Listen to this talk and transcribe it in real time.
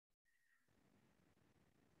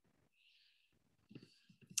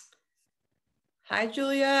Hi,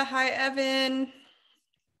 Julia. Hi, Evan.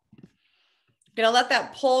 I'm gonna let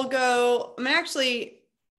that poll go. I'm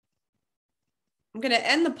gonna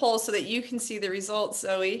end the poll so that you can see the results,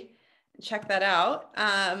 Zoe. Check that out.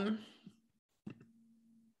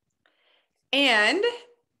 And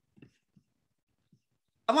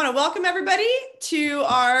I want to welcome everybody to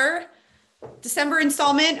our December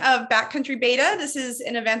installment of Backcountry Beta. This is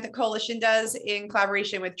an event that Coalition does in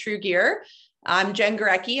collaboration with True Gear. I'm Jen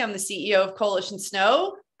Gurecki. I'm the CEO of Coalition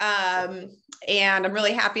Snow. And I'm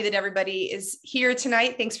really happy that everybody is here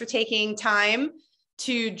tonight. Thanks for taking time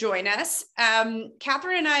to join us.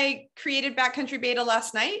 Catherine and I created Backcountry Beta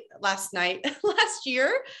last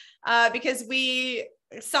year, because we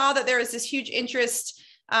saw that there was this huge interest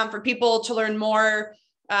for people to learn more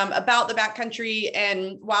about the backcountry.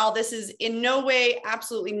 And while this is in no way,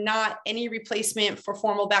 absolutely not any replacement for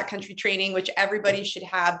formal backcountry training, which everybody should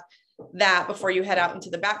have that before you head out into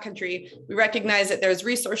the backcountry, we recognize that there's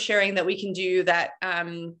resource sharing that we can do that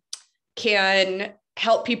can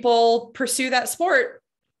help people pursue that sport.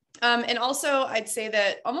 And also, I'd say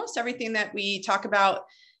that almost everything that we talk about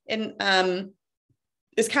in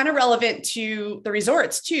is kind of relevant to the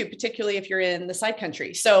resorts too, particularly if you're in the side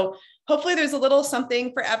country. So hopefully there's a little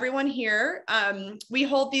something for everyone here. We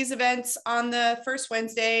hold these events on the first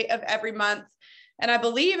Wednesday of every month. And I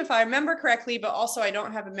believe, if I remember correctly, but also I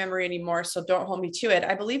don't have a memory anymore, so don't hold me to it,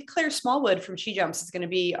 I believe Claire Smallwood from She Jumps is going to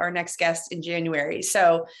be our next guest in January.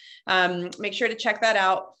 So make sure to check that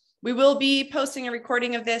out. We will be posting a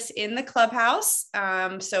recording of this in the clubhouse.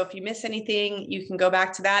 So if you miss anything, you can go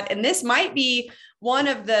back to that. And this might be one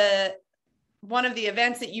of the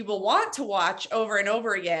events that you will want to watch over and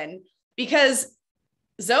over again, because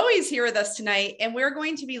Zoe's here with us tonight, and we're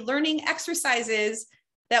going to be learning exercises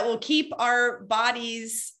that will keep our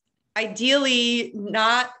bodies ideally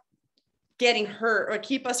not getting hurt or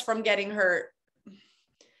keep us from getting hurt.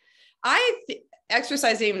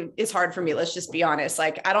 Exercising is hard for me. Let's just be honest.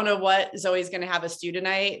 Like, I don't know what Zoe's going to have us do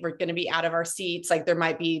tonight. We're going to be out of our seats. Like, there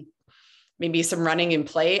might be maybe some running in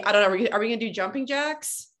play. I don't know. Are we going to do jumping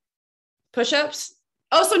jacks? Push-ups?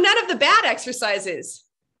 Oh, so none of the bad exercises.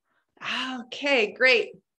 Okay,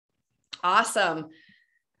 great. Awesome.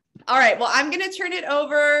 All right, well, I'm going to turn it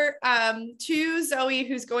over to Zoe,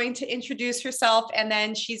 who's going to introduce herself, and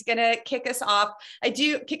then she's going to kick us off.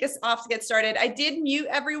 Kick us off to get started. I did mute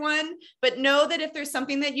everyone, but know that if there's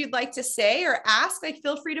something that you'd like to say or ask, like,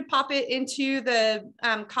 feel free to pop it into the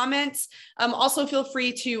comments. Also, feel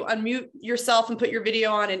free to unmute yourself and put your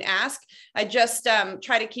video on and ask. I just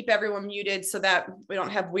try to keep everyone muted so that we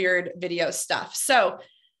don't have weird video stuff. So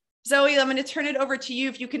Zoe, I'm going to turn it over to you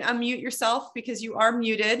if you can unmute yourself, because you are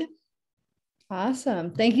muted.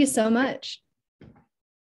 Awesome. Thank you so much.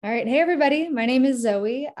 All right. Hey, everybody. My name is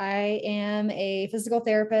Zoe. I am a physical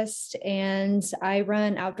therapist, and I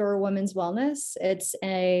run Outdoor Women's Wellness. It's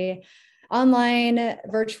a online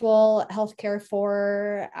virtual healthcare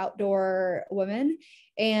for outdoor women.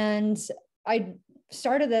 And I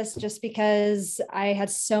started this just because I had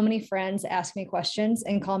so many friends ask me questions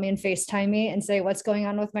and call me and FaceTime me and say, what's going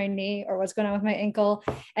on with my knee or what's going on with my ankle.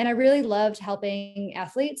 And I really loved helping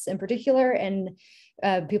athletes in particular, and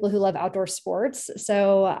people who love outdoor sports.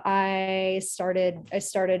 So I started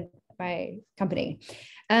my company.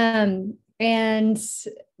 And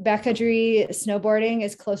backcountry snowboarding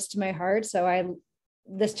is close to my heart. So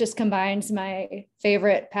this just combines my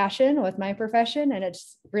favorite passion with my profession, and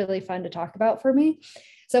it's really fun to talk about for me.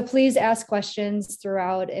 So please ask questions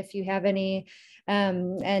throughout if you have any,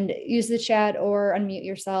 and use the chat or unmute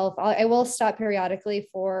yourself. I will stop periodically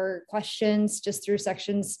for questions just through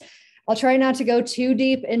sections. I'll try not to go too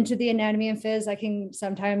deep into the anatomy and phys. I can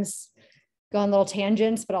sometimes go on little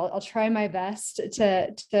tangents, but I'll try my best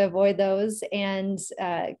to avoid those and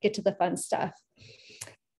get to the fun stuff.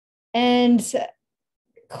 And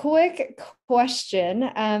quick question.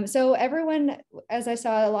 So everyone, as I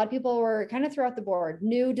saw, a lot of people were kind of throughout the board,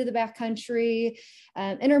 new to the backcountry,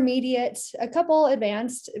 intermediate, a couple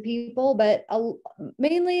advanced people, but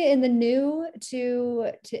mainly in the new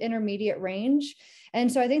to intermediate range. And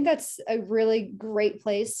so I think that's a really great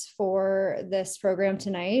place for this program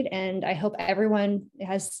tonight. And I hope everyone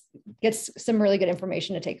gets some really good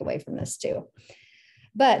information to take away from this too.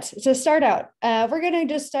 But to start out, we're going to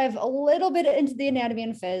just dive a little bit into the anatomy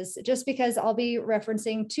and phys, just because I'll be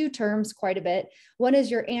referencing two terms quite a bit. One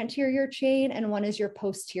is your anterior chain and one is your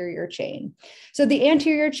posterior chain. So the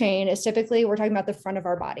anterior chain is typically, we're talking about the front of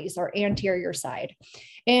our bodies, our anterior side.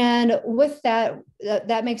 And with that,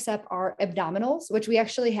 that makes up our abdominals, which we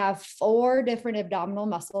actually have 4 different abdominal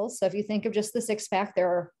muscles. So if you think of just the six pack, there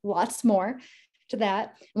are lots more to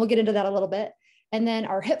that. And we'll get into that a little bit. And then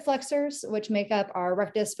our hip flexors, which make up our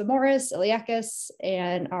rectus femoris, iliacus,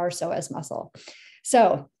 and our psoas muscle.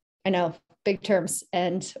 So I know big terms,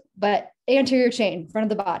 but anterior chain,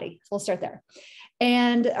 front of the body. So we'll start there.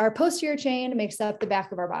 And our posterior chain makes up the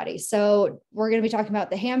back of our body. So we're going to be talking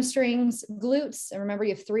about the hamstrings, glutes. And remember,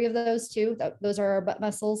 you have 3 of those too. Those are our butt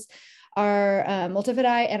muscles, our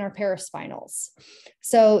multifidi, and our paraspinals.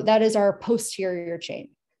 So that is our posterior chain.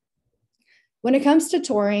 When it comes to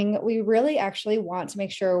touring, we really actually want to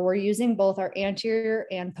make sure we're using both our anterior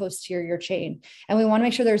and posterior chain. And we want to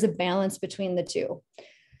make sure there's a balance between the two.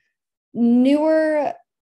 Newer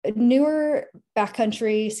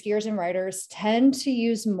backcountry skiers and riders tend to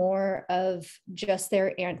use more of just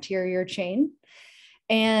their anterior chain.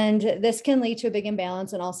 And this can lead to a big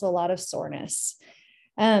imbalance and also a lot of soreness.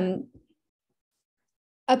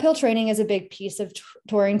 Uphill training is a big piece of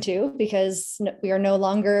touring too, because we are no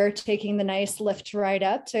longer taking the nice lift ride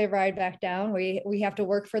up to ride back down. We have to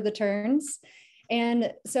work for the turns.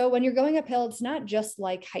 And so when you're going uphill, it's not just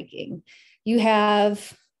like hiking. You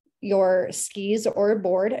have your skis or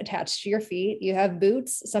board attached to your feet. You have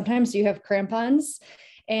boots. Sometimes you have crampons,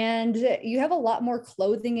 and you have a lot more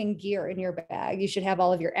clothing and gear in your bag. You should have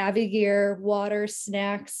all of your avid gear, water,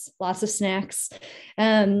 snacks, lots of snacks.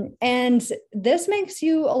 And this makes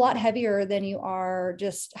you a lot heavier than you are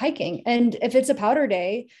just hiking. And if it's a powder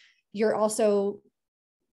day, you're also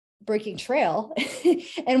breaking trail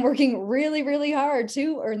and working really, really hard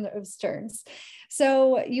to earn those turns.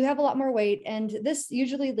 So you have a lot more weight, and this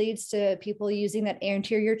usually leads to people using that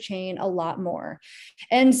anterior chain a lot more.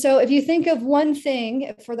 And so if you think of one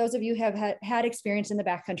thing, for those of you who have had experience in the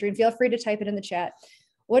backcountry, and feel free to type it in the chat,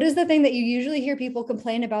 what is the thing that you usually hear people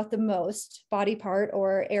complain about the most, body part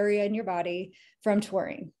or area in your body, from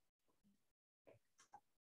touring?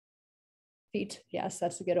 Feet. Yes,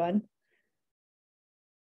 that's a good one.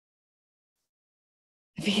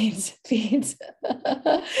 Feet,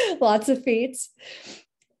 lots of feet.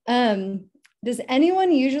 Does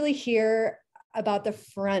anyone usually hear about the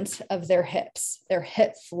front of their hips, their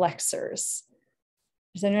hip flexors?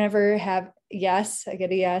 Does anyone ever have? Yes, I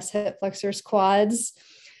get a yes. Hip flexors, quads.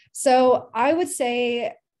 So I would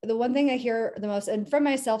say the one thing I hear the most, and from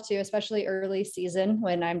myself too, especially early season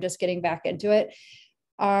when I'm just getting back into it,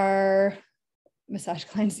 are massage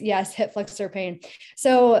clients. Yes, hip flexor pain.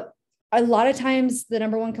 So a lot of times the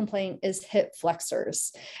number one complaint is hip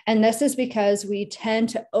flexors. And this is because we tend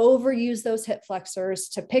to overuse those hip flexors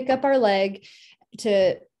to pick up our leg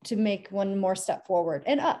to make one more step forward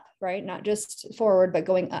and up, right? Not just forward, but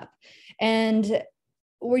going up. And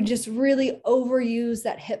we just really overuse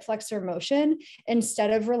that hip flexor motion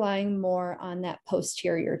instead of relying more on that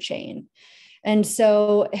posterior chain. And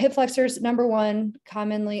so hip flexors, number one,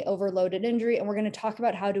 commonly overloaded injury. And we're going to talk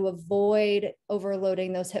about how to avoid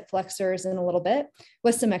overloading those hip flexors in a little bit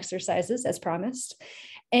with some exercises as promised.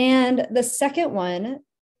 And the second one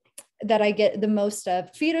that I get the most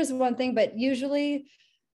of, feet is one thing, but usually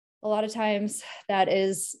a lot of times that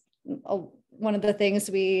is one of the things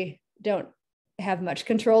we don't have much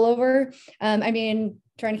control over. I mean,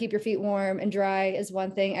 trying to keep your feet warm and dry is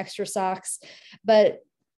one thing, extra socks, but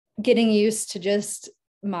getting used to just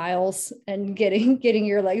miles and getting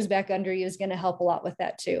your legs back under you is going to help a lot with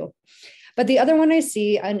that too. But the other one I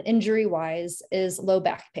see on injury wise is low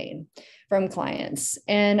back pain from clients.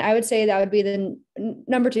 And I would say that would be the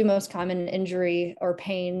number two most common injury or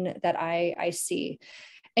pain that I see.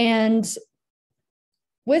 And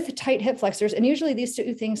with tight hip flexors, and usually these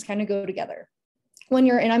two things kind of go together. When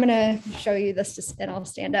you're, and I'm going to show you this and I'll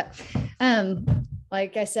stand up.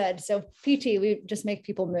 Like I said, so PT, we just make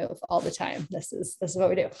people move all the time. This is what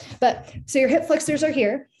we do. But so your hip flexors are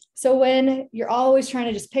here. So when you're always trying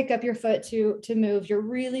to just pick up your foot to move, you're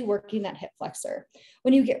really working that hip flexor.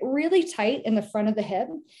 When you get really tight in the front of the hip,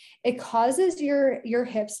 it causes your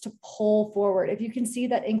hips to pull forward. If you can see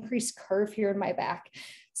that increased curve here in my back.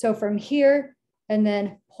 So from here and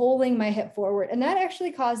then pulling my hip forward. And that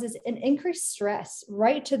actually causes an increased stress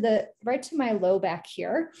right to my low back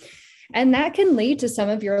here. And that can lead to some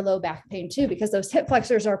of your low back pain too, because those hip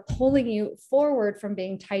flexors are pulling you forward from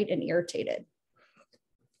being tight and irritated.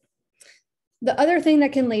 The other thing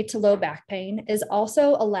that can lead to low back pain is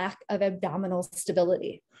also a lack of abdominal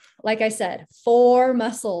stability. Like I said, 4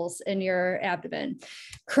 muscles in your abdomen.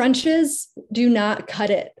 Crunches do not cut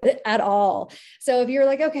it at all. So if you're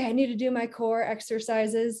like, okay, I need to do my core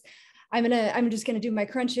exercises, I'm just going to do my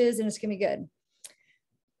crunches and it's going to be good.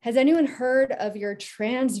 Has anyone heard of your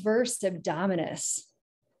transverse abdominis?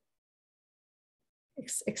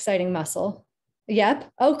 Exciting muscle.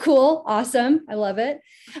 Yep. Oh, cool. Awesome. I love it.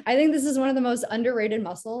 I think this is one of the most underrated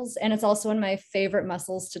muscles, and it's also one of my favorite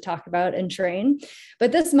muscles to talk about and train.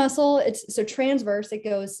 But this muscle, it's so transverse, it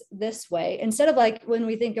goes this way. Instead of like when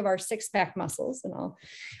we think of our six-pack muscles and all,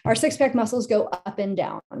 our six-pack muscles go up and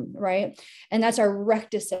down, right? And that's our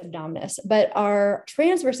rectus abdominis. But our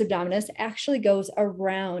transverse abdominis actually goes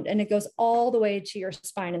around, and it goes all the way to your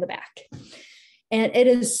spine in the back. And it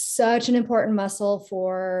is such an important muscle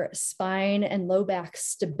for spine and low back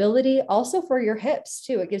stability, also for your hips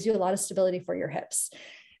too. It gives you a lot of stability for your hips.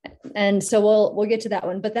 And so we'll get to that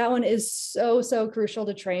one, but that one is so crucial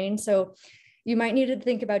to train. So you might need to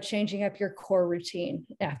think about changing up your core routine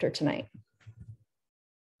after tonight.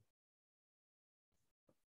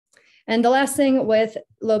 And the last thing with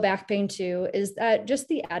low back pain too is that just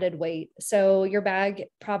the added weight. So your bag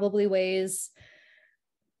probably weighs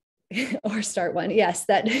or start one. Yes,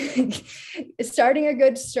 that starting a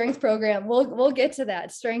good strength program. We'll get to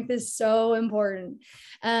that. Strength is so important.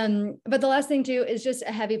 But the last thing too is just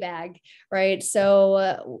a heavy bag, right?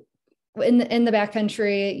 So in the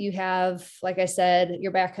backcountry, you have, like I said,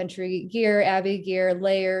 your backcountry gear, avid gear,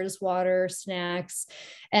 layers, water, snacks.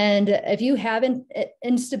 And if you have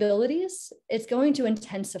instabilities, it's going to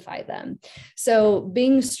intensify them. So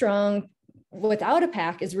being strong without a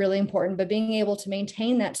pack is really important, but being able to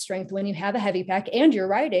maintain that strength when you have a heavy pack and you're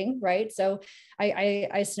riding, right? So I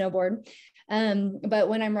snowboard. But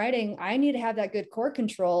when I'm riding, I need to have that good core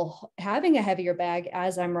control, having a heavier bag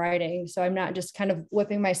as I'm riding. So I'm not just kind of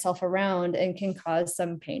whipping myself around and can cause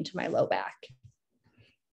some pain to my low back.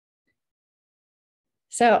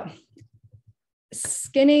 So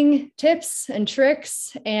skinning tips and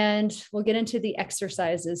tricks, and we'll get into the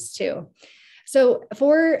exercises too. So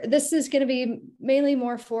this is going to be mainly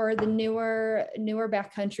more for the newer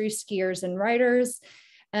backcountry skiers and riders.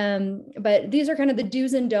 But these are kind of the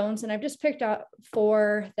do's and don'ts. And I've just picked out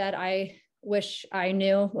 4 that I wish I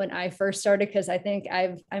knew when I first started, because I think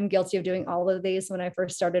I'm guilty of doing all of these when I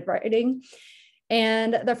first started riding.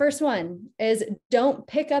 And the first one is don't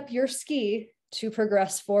pick up your ski to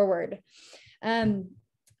progress forward.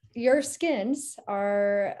 Your skins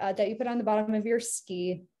are that you put on the bottom of your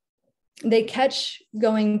ski, they catch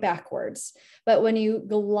going backwards, but when you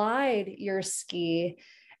glide your ski,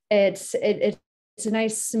 it's a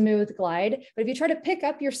nice smooth glide. But if you try to pick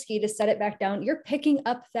up your ski to set it back down, you're picking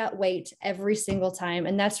up that weight every single time.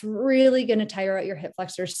 And that's really going to tire out your hip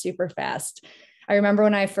flexors super fast. I remember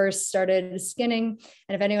when I first started skinning,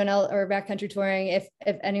 and if anyone else, or backcountry touring, if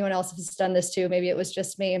anyone else has done this too, maybe it was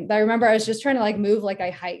just me. But I remember I was just trying to like move like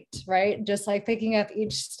I hiked, right? Just like picking up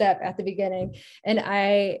each step at the beginning. And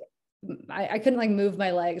I couldn't like move my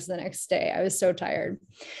legs the next day. I was so tired.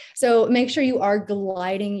 So make sure you are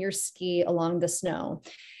gliding your ski along the snow.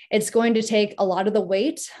 It's going to take a lot of the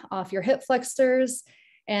weight off your hip flexors,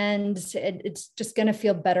 and it's just going to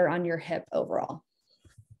feel better on your hip overall.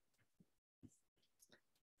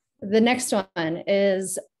 The next one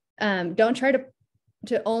is don't try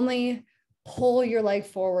to only pull your leg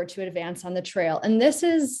forward to advance on the trail. And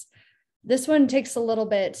this one takes a little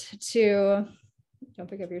bit to don't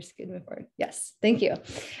pick up your ski to move forward. Yes, thank you.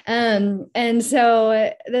 And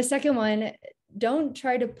so the second one, don't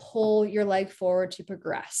try to pull your leg forward to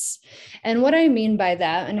progress. And what I mean by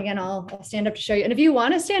that, and again, I'll stand up to show you. And if you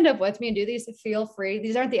want to stand up with me and do these, feel free.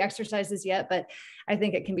 These aren't the exercises yet, but I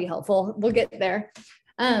think it can be helpful. We'll get there.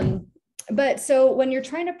 But so when you're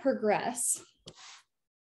trying to progress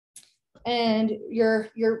and you're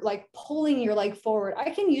like pulling your leg forward,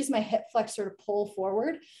 I can use my hip flexor to pull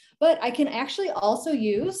forward, but I can actually also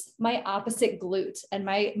use my opposite glute and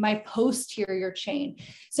my posterior chain.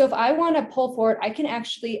 So if I want to pull forward, I can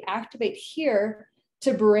actually activate here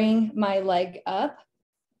to bring my leg up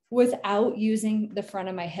without using the front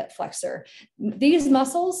of my hip flexor. These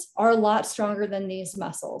muscles are a lot stronger than these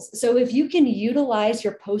muscles. So if you can utilize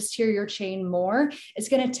your posterior chain more, it's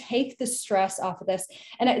going to take the stress off of this.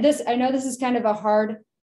 And I know this is kind of a hard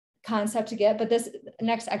concept to get, but this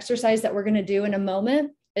next exercise that we're going to do in a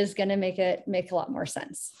moment is going to make a lot more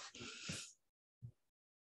sense.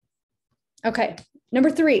 Okay.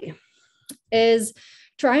 Number 3 is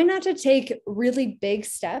try not to take really big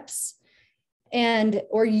steps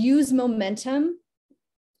or use momentum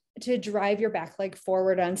to drive your back leg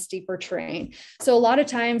forward on steeper terrain. So a lot of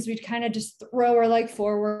times we'd kind of just throw our leg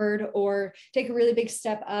forward or take a really big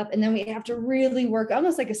step up, and then we have to really work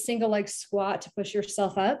almost like a single leg squat to push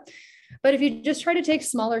yourself up. But if you just try to take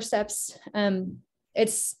smaller steps,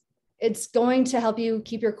 it's going to help you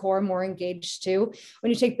keep your core more engaged too. When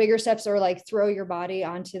you take bigger steps or like throw your body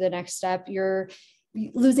onto the next step, you're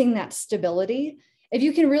losing that stability. if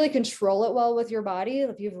you can really control it well with your body,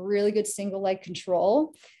 if you have really good single leg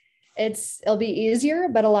control, it'll be easier.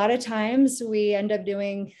 But a lot of times we end up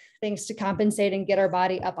doing things to compensate and get our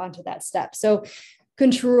body up onto that step. So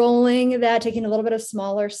controlling that, taking a little bit of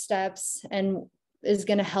smaller steps, and is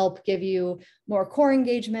going to help give you more core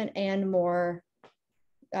engagement and more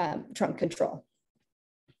trunk control.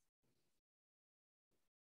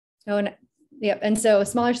 So, and so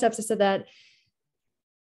smaller steps, I said that.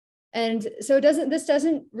 And so this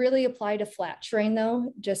doesn't really apply to flat terrain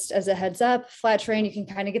though, just as a heads up. Flat terrain, you can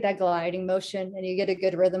kind of get that gliding motion and you get a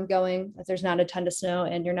good rhythm going if there's not a ton of snow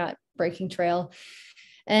and you're not breaking trail.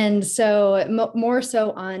 And so more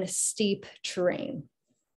so on steep terrain.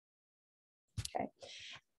 Okay.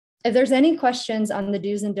 If there's any questions on the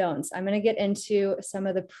do's and don'ts, I'm going to get into some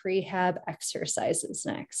of the prehab exercises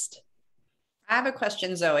next. I have a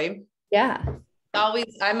question, Zoe. Yeah.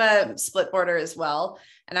 I'm a split boarder as well.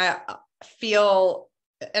 And I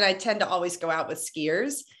tend to always go out with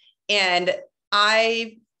skiers, and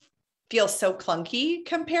I feel so clunky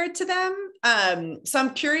compared to them. So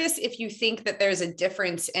I'm curious if you think that there's a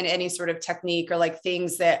difference in any sort of technique or like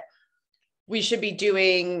things that we should be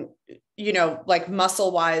doing, like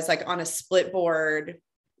muscle wise, like on a split board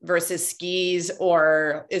versus skis,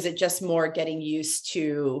 or is it just more getting used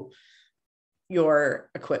to your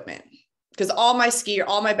equipment? Because all my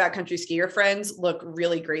backcountry skier friends look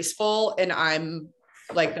really graceful, and I'm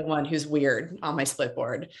like the one who's weird on my split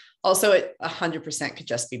board. Also, it 100% could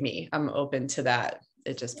just be me. I'm open to that.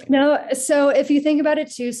 It just no. So if you think about it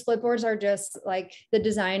too, split boards are just like the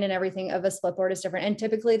design and everything of a split board is different, and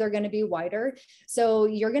typically they're going to be wider. So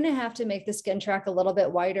you're going to have to make the skin track a little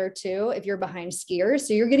bit wider too if you're behind skiers.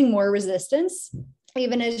 So you're getting more resistance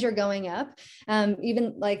even as you're going up.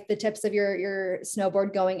 Even like the tips of your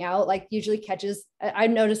snowboard going out, like usually catches,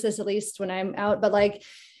 I've noticed this at least when I'm out, but like,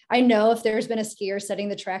 I know if there's been a skier setting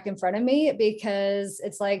the track in front of me because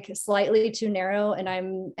it's like slightly too narrow and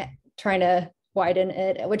I'm trying to widen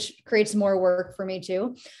it, which creates more work for me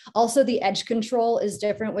too. Also, the edge control is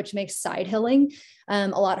different, which makes side hilling a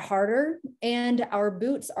lot harder. And our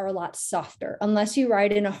boots are a lot softer unless you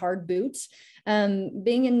ride in a hard boot.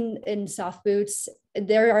 Being in soft boots,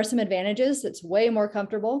 there are some advantages. It's way more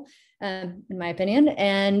comfortable, in my opinion.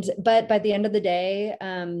 But by the end of the day,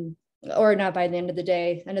 or not by the end of the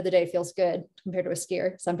day feels good compared to a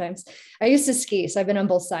skier. Sometimes I used to ski, so I've been on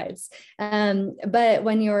both sides. But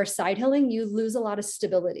when you're side hilling, you lose a lot of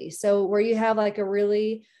stability. So where you have like a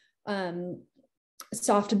really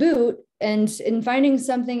soft boot, and in finding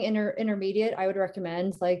something intermediate, I would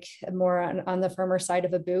recommend like more on the firmer side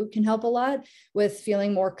of a boot can help a lot with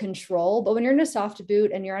feeling more control. But when you're in a soft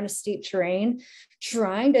boot and you're on a steep terrain,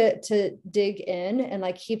 trying to dig in and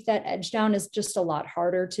like keep that edge down is just a lot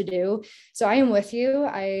harder to do. So I am with you.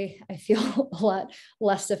 I feel a lot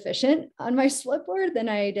less efficient on my split board than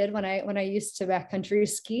I did when I used to backcountry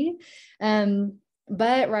ski.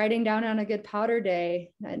 But riding down on a good powder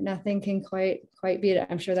day, nothing can quite beat it.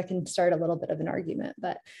 I'm sure that can start a little bit of an argument,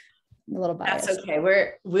 but I'm a little biased. That's okay.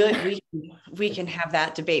 We can have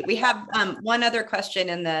that debate. We have one other question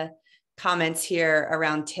in the comments here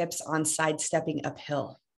around tips on sidestepping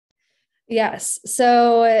uphill. Yes.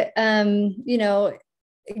 So,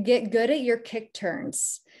 get good at your kick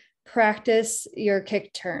turns. Practice your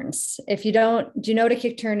kick turns. If you do you know what a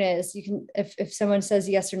kick turn is? You can, if someone says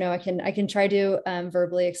yes or no, I can try to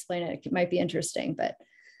verbally explain it. It might be interesting, but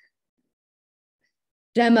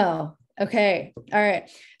demo. Okay. All right.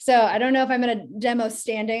 So I don't know if I'm going to demo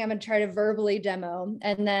standing. I'm going to try to verbally demo.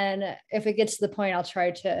 And then if it gets to the point, I'll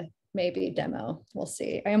try to maybe demo. We'll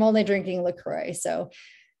see. I am only drinking LaCroix, so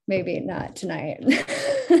maybe not tonight.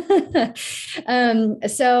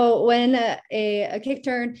 So when a kick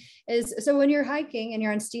turn is, so when you're hiking and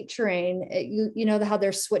you're on steep terrain, you know how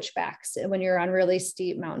there's switchbacks when you're on really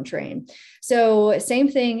steep mountain terrain. So same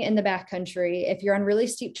thing in the backcountry. If you're on really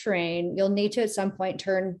steep terrain, you'll need to at some point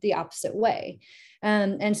turn the opposite way.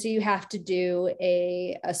 And so you have to do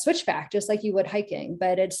a switchback just like you would hiking,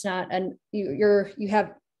 but it's not, you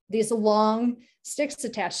have these long sticks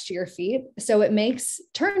attached to your feet. So it makes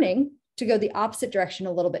turning to go the opposite direction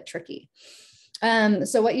a little bit tricky.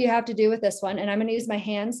 So what you have to do with this one, and I'm going to use my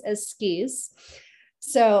hands as skis.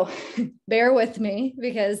 So bear with me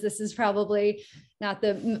because this is probably not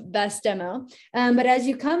the best demo. But as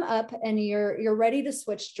you come up and you're ready to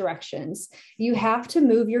switch directions, you have to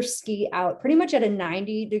move your ski out pretty much at a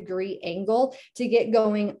 90-degree angle to get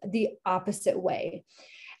going the opposite way.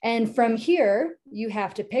 And from here, you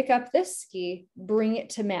have to pick up this ski, bring it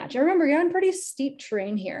to match. And remember, you're on pretty steep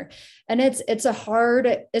terrain here. And it's a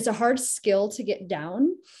hard skill to get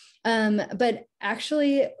down. But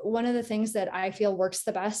actually, one of the things that I feel works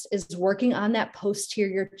the best is working on that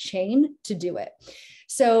posterior chain to do it.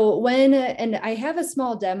 So and I have a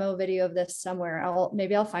small demo video of this somewhere.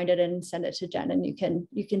 Maybe I'll find it and send it to Jen, and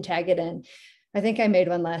you can tag it in. I think I made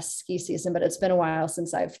one last ski season, but it's been a while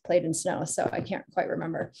since I've played in snow, so I can't quite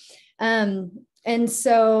remember. And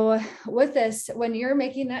so with this, when you're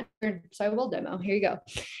making that, so I will demo, here you go.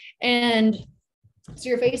 And so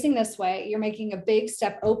you're facing this way, you're making a big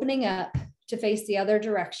step, opening up to face the other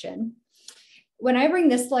direction. When I bring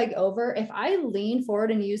this leg over, if I lean forward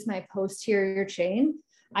and use my posterior chain,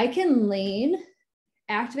 I can lean,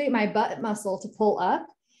 activate my butt muscle to pull up.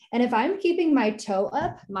 And if I'm keeping my toe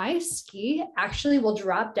up, my ski actually will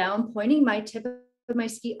drop down, pointing my tip of my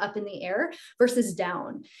ski up in the air versus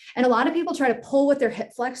down. And a lot of people try to pull with their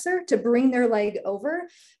hip flexor to bring their leg over,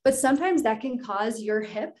 but sometimes that can cause your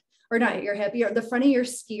hip, or not your hip, the front of your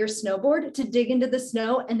ski or snowboard to dig into the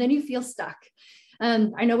snow, and then you feel stuck.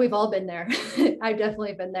 I know we've all been there. I've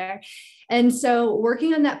definitely been there. And so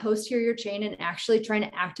working on that posterior chain and actually trying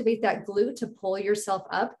to activate that glute to pull yourself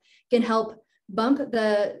up can help bump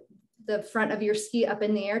the front of your ski up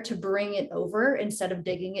in the air to bring it over instead of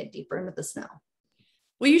digging it deeper into the snow.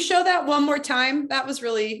 Will you show that one more time? That was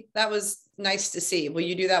nice to see. Will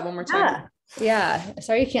you do that one more time? Yeah.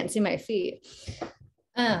 Sorry, you can't see my feet.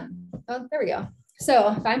 Oh, there we go.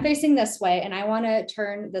 So if I'm facing this way and I want to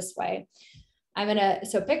turn this way, I'm going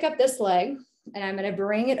to pick up this leg and I'm going to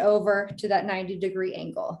bring it over to that 90-degree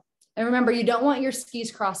angle. And remember, you don't want your skis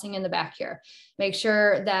crossing in the back here. Make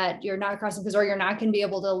sure that you're not crossing, or you're not going to be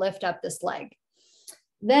able to lift up this leg.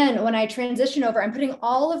 Then when I transition over, I'm putting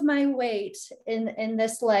all of my weight in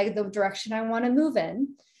this leg, the direction I want to move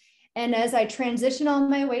in. And as I transition all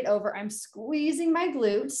my weight over, I'm squeezing my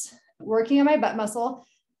glutes, working on my butt muscle,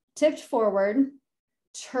 tipped forward,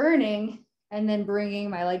 turning, and then bringing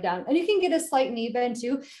my leg down. And you can get a slight knee bend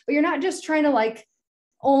too, but you're not just trying to like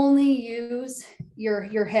only use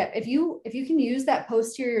your hip. If you can use that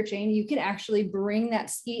posterior chain, you can actually bring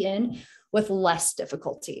that ski in with less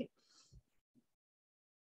difficulty.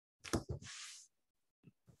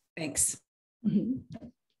 Thanks. Mm-hmm.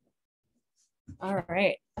 All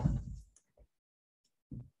right.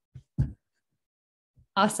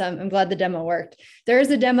 Awesome. I'm glad the demo worked. There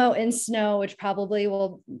is a demo in snow, which probably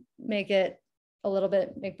will make it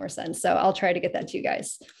make more sense. So I'll try to get that to you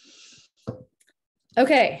guys.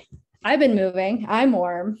 Okay. I've been moving. I'm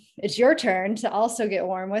warm. It's your turn to also get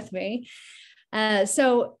warm with me.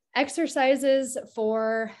 So exercises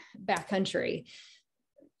for backcountry.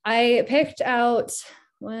 I picked out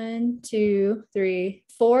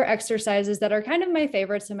 4 exercises that are kind of my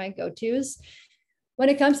favorites and my go-tos. When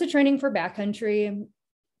it comes to training for backcountry,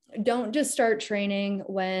 don't just start training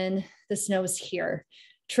when the snow is here.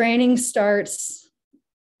 Training starts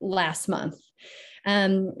last month.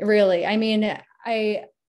 Really, I mean,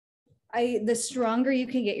 the stronger you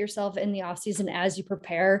can get yourself in the off season as you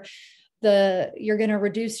prepare, you're going to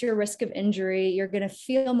reduce your risk of injury. You're going to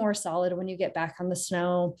feel more solid when you get back on the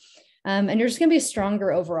snow. And you're just going to be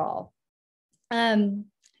stronger overall.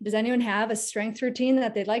 Does anyone have a strength routine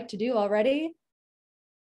that they'd like to do already?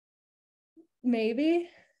 Maybe.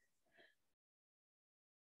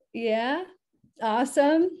 Yeah.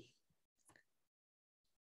 Awesome.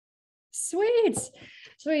 Sweet.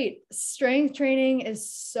 Strength training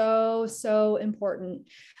is so important.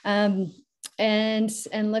 And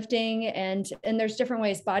lifting and there's different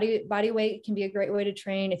ways. Body weight can be a great way to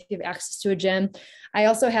train if you have access to a gym. I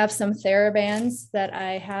also have some TheraBands that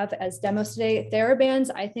I have as demos today. TheraBands,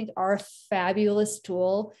 I think, are a fabulous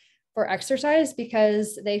tool for exercise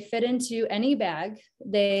because they fit into any bag.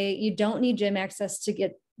 You don't need gym access to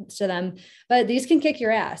get to them, but these can kick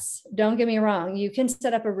your ass. Don't get me wrong. You can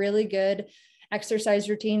set up a really good exercise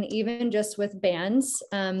routine, even just with bands.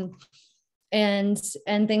 And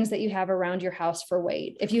things that you have around your house for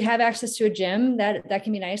weight. If you have access to a gym, that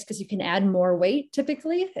can be nice because you can add more weight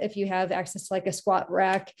typically if you have access to like a squat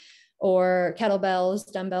rack or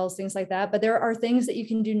kettlebells, dumbbells, things like that. But there are things that you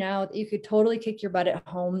can do now that you could totally kick your butt at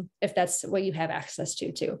home if that's what you have access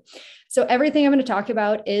to too. So everything I'm going to talk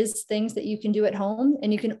about is things that you can do at home,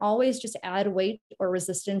 and you can always just add weight or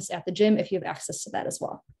resistance at the gym if you have access to that as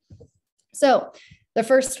well. So the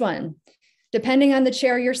first one, Depending on the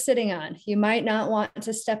chair you're sitting on, you might not want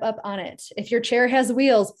to step up on it. If your chair has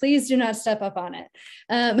wheels, please do not step up on it.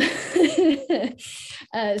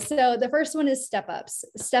 So the first one is step ups.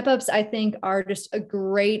 Step ups, I think, are just a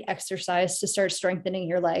great exercise to start strengthening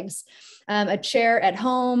your legs. A chair at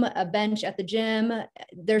home, a bench at the gym,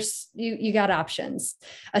 you got options.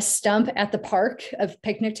 A stump at the park, a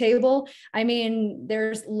picnic table. I mean,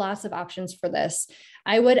 there's lots of options for this.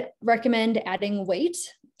 I would recommend adding weight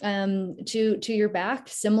to your back,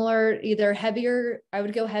 similar, either heavier. I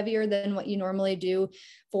would go heavier than what you normally do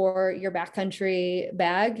for your backcountry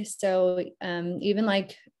bag. So even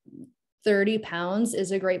like 30 pounds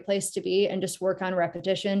is a great place to be, and just work on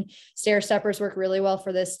repetition. Stair steppers work really well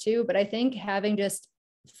for this too. But I think having just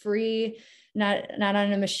free, not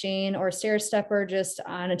on a machine or stair stepper, just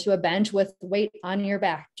onto a bench with weight on your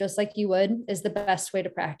back, just like you would, is the best way to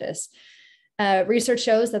practice. Research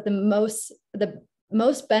shows that the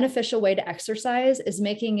most beneficial way to exercise is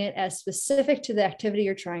making it as specific to the activity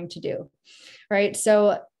you're trying to do, right?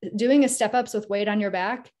 So doing a step ups with weight on your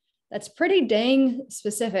back, that's pretty dang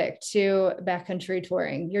specific to backcountry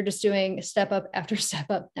touring. You're just doing step up after step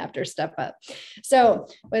up after step up. So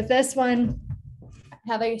with this one,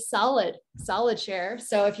 have a solid chair.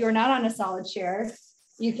 So if you're not on a solid chair,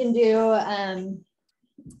 you can do,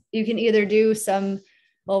 you can either do some,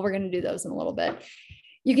 well, we're going to do those in a little bit.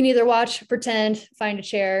 You can either watch, pretend, find a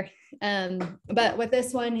chair. But with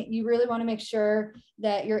this one, you really want to make sure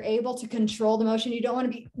that you're able to control the motion. You don't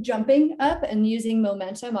want to be jumping up and using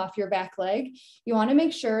momentum off your back leg. You want to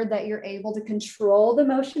make sure that you're able to control the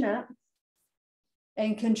motion up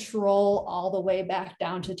and control all the way back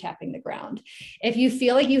down to tapping the ground. If you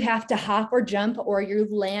feel like you have to hop or jump or you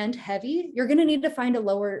land heavy, you're going to need to find a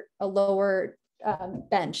lower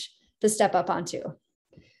bench to step up onto.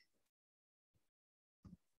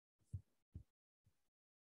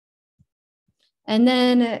 And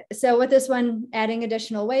then, so with this one, adding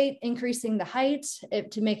additional weight, increasing the height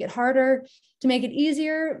to make it harder, to make it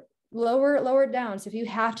easier, lower it down. So if you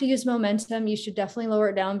have to use momentum, you should definitely lower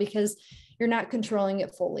it down, because you're not controlling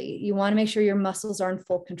it fully. You want to make sure your muscles are in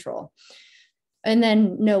full control. And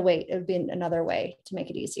then no weight, it would be another way to make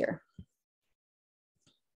it easier.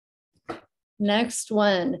 Next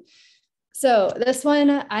one. So this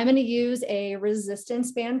one, I'm going to use a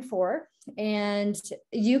resistance band for. And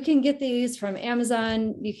you can get these from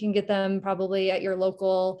Amazon. You can get them probably at your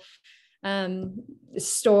local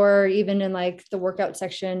store, even in like the workout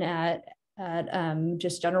section at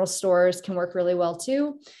just general stores can work really well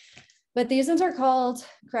too. But these ones are called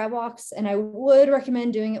crab walks, and I would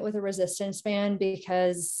recommend doing it with a resistance band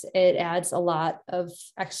because it adds a lot of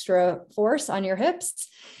extra force on your hips.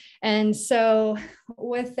 And so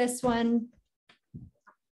with this one,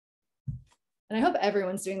 and I hope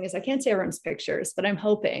everyone's doing this. I can't see everyone's pictures, but I'm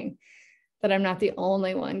hoping that I'm not the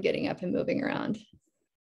only one getting up and moving around.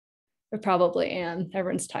 I probably am.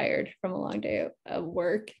 Everyone's tired from a long day of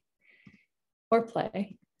work or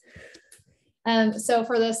play. So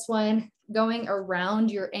for this one, going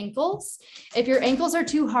around your ankles. If your ankles are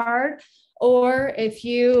too hard, or if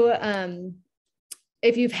you've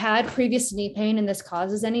had previous knee pain and this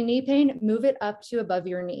causes any knee pain, move it up to above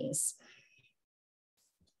your knees.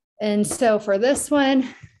 And so for this one,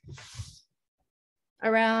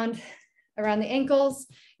 around the ankles,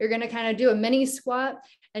 you're going to kind of do a mini squat,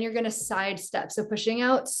 and you're going to side step. So pushing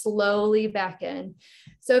out slowly back in.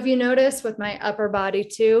 So if you notice with my upper body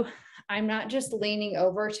too, I'm not just leaning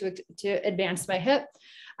over to advance my hip.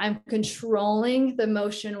 I'm controlling the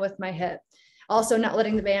motion with my hip. Also not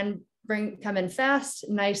letting the band come in fast,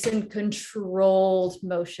 nice and controlled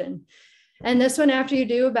motion. And this one, after you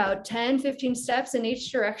do about 10, 15 steps in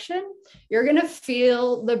each direction, you're going to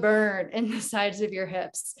feel the burn in the sides of your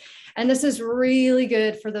hips. And this is really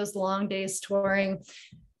good for those long days touring,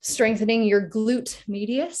 strengthening your glute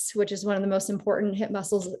medius, which is one of the most important hip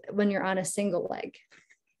muscles when you're on a single leg.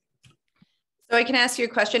 So I can ask you a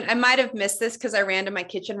question. I might have missed this because I ran to my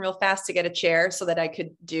kitchen real fast to get a chair so that I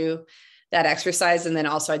could do that exercise. And then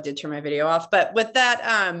also I did turn my video off. But with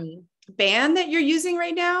that band that you're using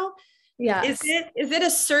right now, yeah, is it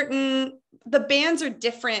a certain, the bands are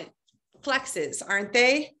different flexes, aren't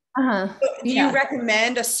they? Uh-huh. So do you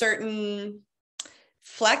recommend a certain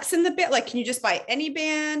flex in the band? Like, can you just buy any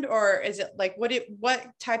band, or is it like, what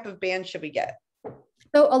type of band should we get?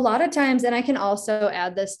 So a lot of times, and I can also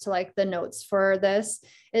add this to like the notes for this,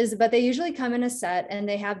 but they usually come in a set and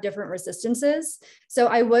they have different resistances. So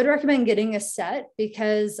I would recommend getting a set,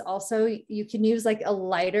 because also you can use like a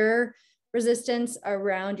lighter resistance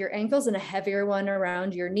around your ankles and a heavier one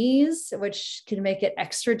around your knees, which can make it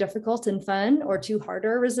extra difficult and fun, or too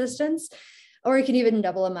harder resistance, or you can even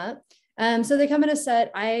double them up. So they come in a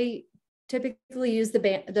set. I typically use the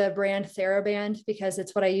brand TheraBand because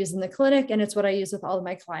it's what I use in the clinic and it's what I use with all of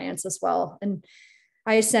my clients as well. And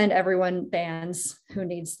I send everyone bands who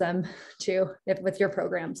needs them too, with your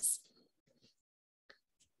programs.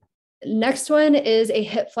 Next one is a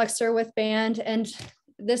hip flexor with band. And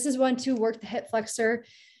this is one to work the hip flexor.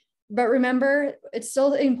 But remember, it's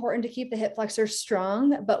still important to keep the hip flexor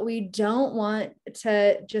strong, but we don't want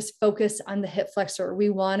to just focus on the hip flexor. We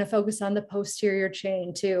want to focus on the posterior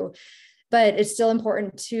chain too, but it's still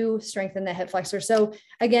important to strengthen the hip flexor. So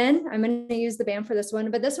again, I'm going to use the band for this one,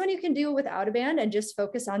 but this one you can do without a band and just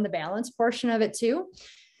focus on the balance portion of it too.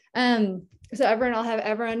 So I'll have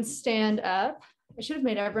everyone stand up. I should have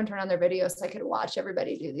made everyone turn on their video so I could watch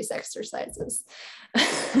everybody do these exercises.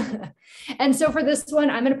 And so for this one,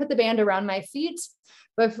 I'm going to put the band around my feet.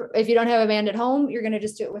 But if you don't have a band at home, you're going to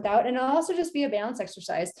just do it without. And it'll also just be a balance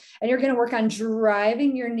exercise. And you're going to work on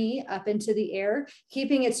driving your knee up into the air,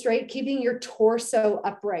 keeping it straight, keeping your torso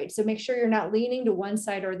upright. So make sure you're not leaning to one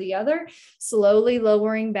side or the other, slowly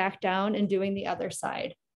lowering back down and doing the other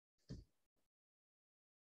side.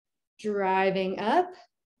 Driving up.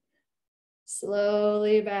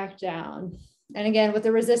 Slowly back down. And again, with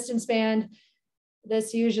the resistance band,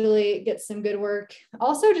 this usually gets some good work.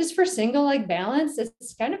 Also, just for single leg balance,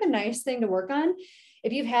 it's kind of a nice thing to work on.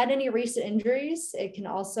 If you've had any recent injuries, it can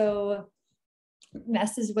also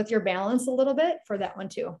messes with your balance a little bit for that one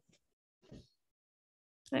too.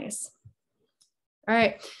 Nice. All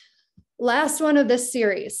right. Last one of this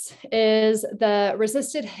series is the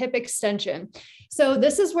resisted hip extension. So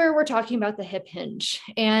this is where we're talking about the hip hinge.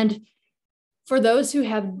 And for those who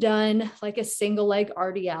have done like a single leg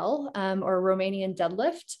RDL or Romanian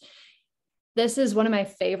deadlift, this is one of my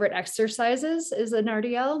favorite exercises is an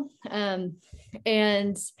RDL.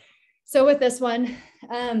 And so with this one,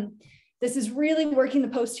 this is really working the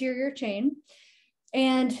posterior chain.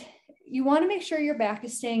 And you want to make sure your back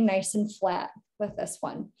is staying nice and flat with this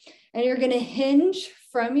one. And you're going to hinge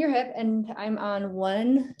from your hip, and I'm on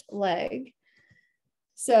one leg.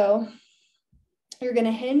 So you're going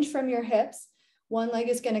to hinge from your hips. One leg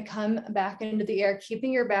is going to come back into the air,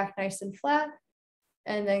 keeping your back nice and flat,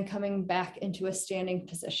 and then coming back into a standing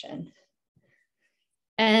position.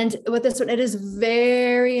 And with this one, it is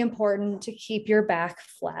very important to keep your back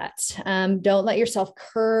flat. Don't let yourself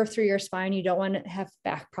curve through your spine. You don't want to have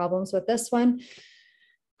back problems with this one.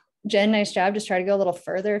 Jen, nice job. Just try to go a little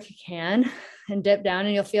further if you can and dip down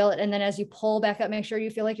and you'll feel it. And then as you pull back up, make sure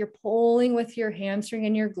you feel like you're pulling with your hamstring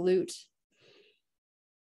and your glute.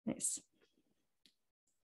 Nice.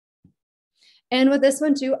 And with this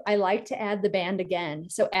one too, I like to add the band again.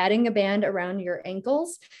 So adding a band around your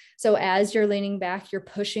ankles. So as you're leaning back, you're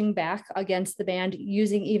pushing back against the band,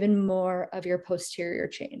 using even more of your posterior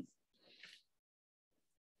chain.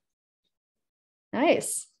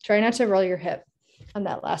 Nice. Try not to roll your hip on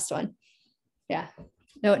that last one. Yeah,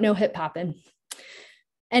 no hip popping.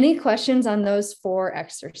 Any questions on those 4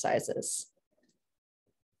 exercises?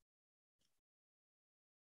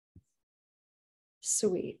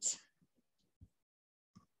 Sweet.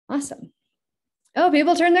 Awesome. Oh,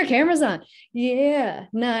 people turn their cameras on. Yeah,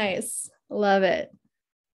 nice. Love it.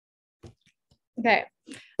 Okay.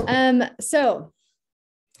 So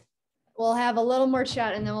we'll have a little more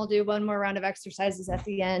chat and then we'll do one more round of exercises at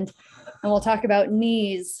the end. And we'll talk about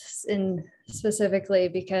knees specifically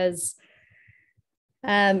because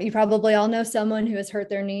you probably all know someone who has hurt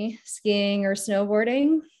their knee skiing or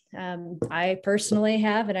snowboarding. I personally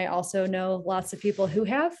have, and I also know lots of people who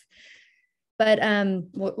have. But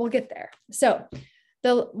we'll get there. So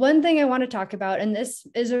the one thing I want to talk about, and this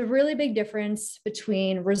is a really big difference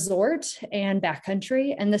between resort and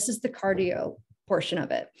backcountry, and this is the cardio portion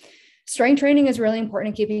of it. Strength training is really important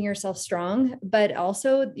in keeping yourself strong, but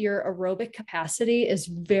also your aerobic capacity is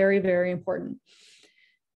very, very important.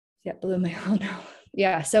 Yeah, blew my oh no.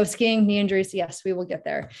 Yeah, so skiing, knee injuries, yes, we will get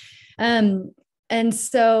there. And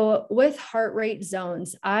so with heart rate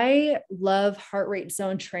zones, I love heart rate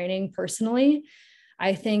zone training personally.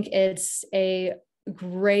 I think it's a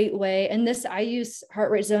great way. And I use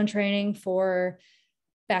heart rate zone training for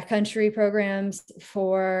backcountry programs,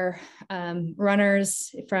 for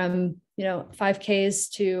runners from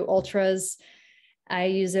 5Ks to ultras. I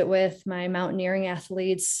use it with my mountaineering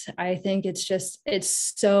athletes. I think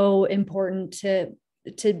it's so important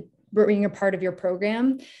to bring a part of your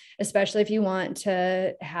program, especially if you want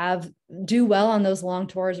to do well on those long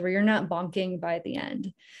tours where you're not bonking by the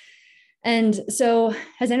end. And so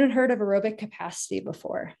has anyone heard of aerobic capacity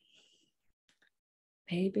before?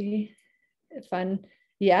 Maybe. Fun.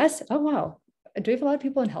 Yes. Oh, wow. do we have a lot of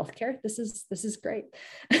people in healthcare? This is great.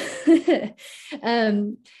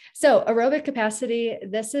 So aerobic capacity,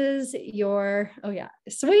 this is your, oh yeah,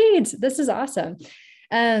 sweet. This is awesome.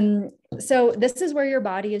 So this is where your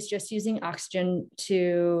body is just using oxygen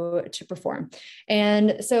to perform.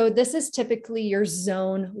 And so this is typically your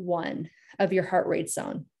zone 1 of your heart rate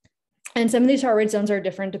zone. And some of these heart rate zones are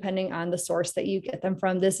different depending on the source that you get them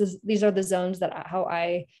from. These are the zones that how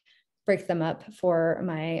I break them up for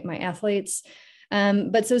my athletes.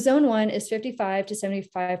 But so zone 1 is 55 to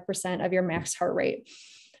 75% of your max heart rate.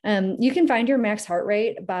 You can find your max heart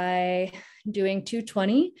rate by doing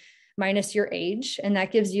 220 minus your age, and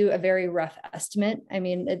that gives you a very rough estimate. I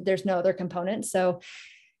mean, there's no other component, so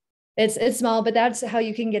it's small, but that's how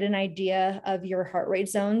you can get an idea of your heart rate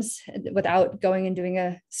zones without going and doing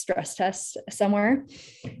a stress test somewhere,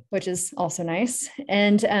 which is also nice.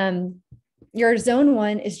 And your zone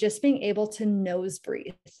 1 is just being able to nose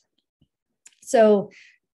breathe. So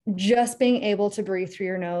just being able to breathe through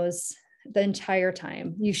your nose the entire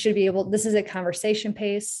time. You should be able, this is a conversation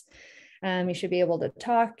pace. You should be able to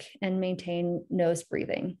talk and maintain nose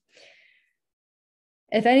breathing.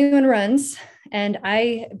 If anyone runs, and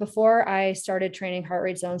before I started training heart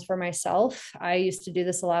rate zones for myself, I used to do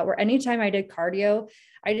this a lot, where anytime I did cardio,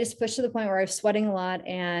 I just pushed to the point where I was sweating a lot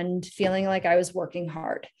and feeling like I was working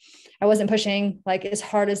hard. I wasn't pushing like as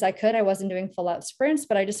hard as I could. I wasn't doing full out sprints,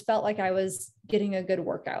 but I just felt like I was getting a good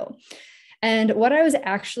workout. And what I was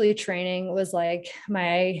actually training was like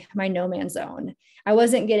my no man's zone. I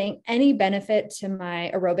wasn't getting any benefit to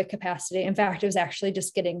my aerobic capacity. In fact, it was actually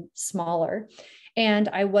just getting smaller. And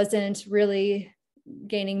I wasn't really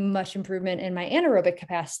gaining much improvement in my anaerobic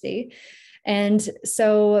capacity. And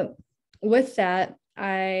so with that,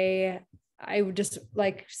 I would just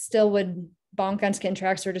like still would bonk on skin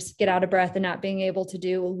tracks or just get out of breath and not being able to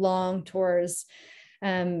do long tours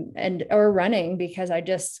or running because I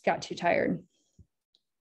just got too tired.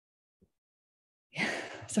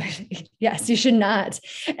 So yes, you should not.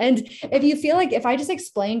 And if you feel like, if I just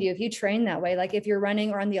explained to you, if you train that way, like if you're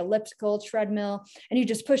running or on the elliptical treadmill and you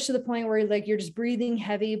just push to the point where like, you're just breathing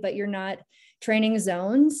heavy, but you're not training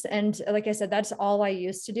zones. And like I said, that's all I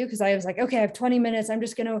used to do. Cause I was like, okay, I have 20 minutes. I'm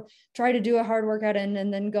just going to try to do a hard workout and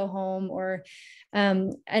then go home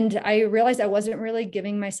and I realized I wasn't really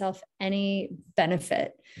giving myself any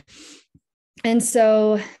benefit. And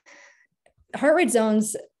so heart rate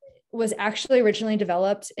zones was actually originally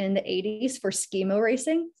developed in the 80s for skimo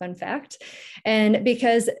racing, fun fact. And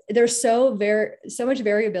because there's so much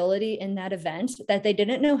variability in that event that they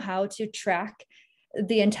didn't know how to track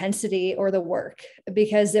the intensity or the work,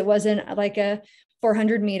 because it wasn't like a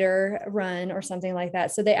 400-meter run or something like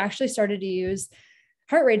that. So they actually started to use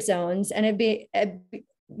heart rate zones, and it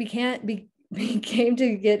became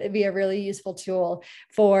to be a really useful tool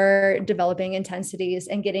for developing intensities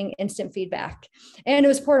and getting instant feedback. And it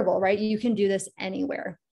was portable, right? You can do this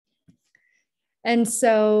anywhere. And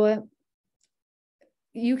so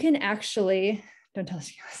you can actually, don't tell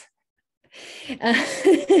us.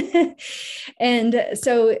 And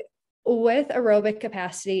so with aerobic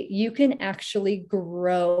capacity, you can actually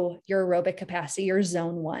grow your aerobic capacity, your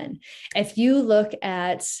zone 1. If you look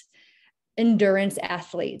at endurance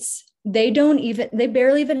athletes, they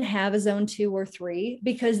barely even have a zone 2 or 3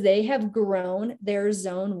 because they have grown their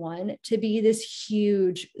zone 1 to be this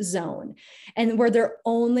huge zone, and where they're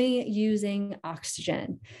only using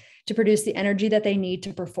oxygen to produce the energy that they need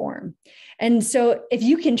to perform. And so if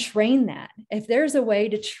you can train that, if there's a way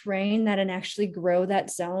to train that and actually grow that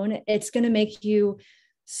zone, it's going to make you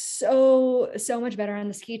so much better on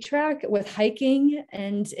the ski track with hiking.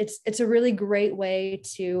 And it's a really great way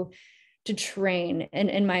to train,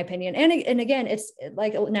 in my opinion. And again, it's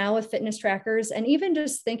like now with fitness trackers, and even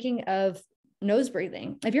just thinking of nose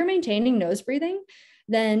breathing. If you're maintaining nose breathing,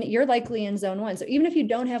 then you're likely in zone 1. So even if you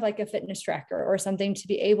don't have like a fitness tracker or something to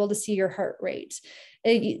be able to see your heart rate,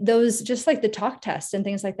 those just like the talk test and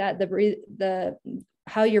things like that, the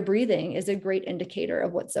how you're breathing is a great indicator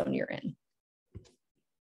of what zone you're in.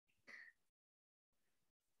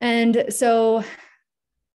 And so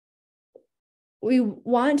we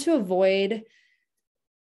want to avoid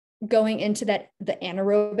going into the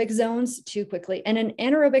anaerobic zones too quickly. And an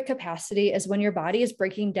anaerobic capacity is when your body is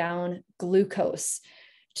breaking down glucose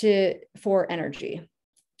for energy.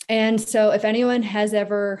 And so if anyone has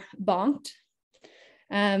ever bonked,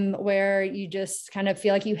 where you just kind of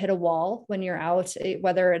feel like you hit a wall when you're out,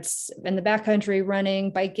 whether it's in the backcountry,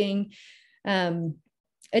 running, biking,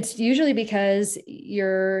 it's usually because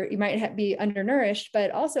you might be undernourished,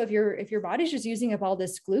 but also if your body's just using up all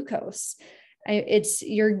this glucose.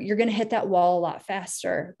 you're going to hit that wall a lot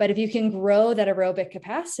faster. But if you can grow that aerobic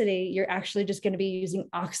capacity, you're actually just going to be using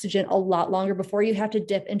oxygen a lot longer before you have to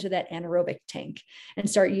dip into that anaerobic tank and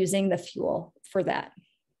start using the fuel for that.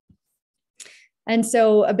 And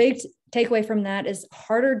so a big takeaway from that is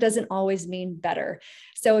harder doesn't always mean better.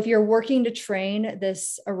 So if you're working to train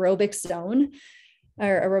this aerobic zone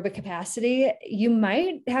or aerobic capacity, you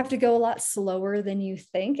might have to go a lot slower than you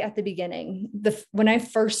think at the beginning. When I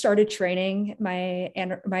first started training my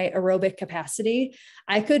aerobic capacity,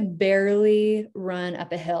 I could barely run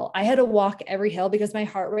up a hill. I had to walk every hill because my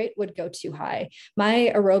heart rate would go too high.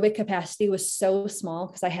 My aerobic capacity was so small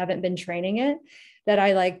because I haven't been training it that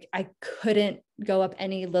I couldn't go up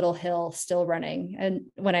any little hill still running and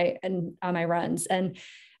on my runs. And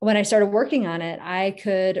when I started working on it, I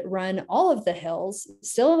could run all of the hills,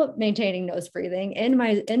 still maintaining nose breathing in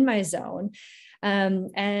my zone.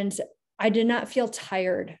 And I did not feel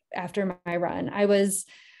tired after my run. I was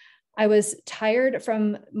tired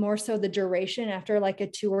from more so the duration after like a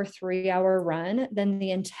 2 or 3 hour run than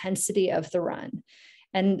the intensity of the run.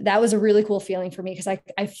 And that was a really cool feeling for me because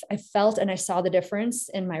I felt and I saw the difference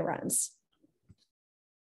in my runs.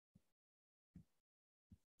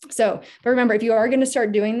 So, but remember, if you are going to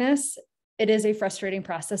start doing this, it is a frustrating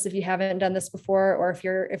process if you haven't done this before, or if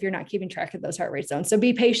you're not keeping track of those heart rate zones. So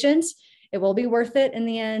be patient. It will be worth it in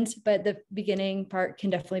the end, but the beginning part can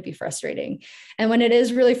definitely be frustrating. And when it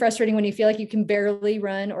is really frustrating, when you feel like you can barely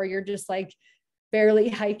run, or you're just like barely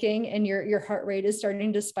hiking and your heart rate is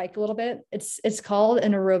starting to spike a little bit, it's called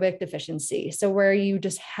an aerobic deficiency. So where you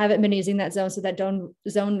just haven't been using that zone, so that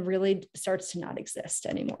zone really starts to not exist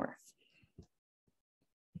anymore.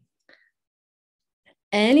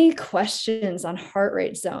 Any questions on heart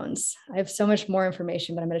rate zones? I have so much more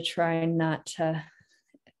information, but I'm going to try not to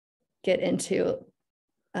get into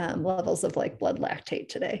levels of like blood lactate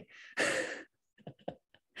today.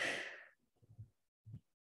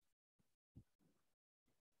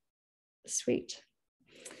 Sweet.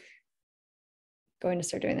 Going to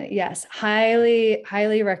start doing that. Yes, highly,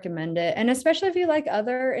 highly recommend it. And especially if you like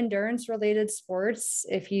other endurance related sports,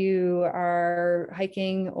 if you are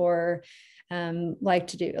hiking or like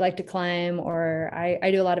to climb, or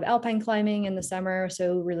I do a lot of alpine climbing in the summer.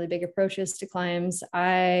 So really big approaches to climbs.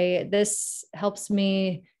 This helps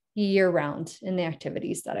me year round in the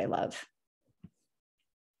activities that I love.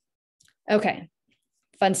 Okay.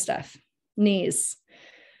 Fun stuff. Knees.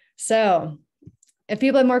 So if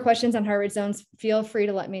people have more questions on heart rate zones, feel free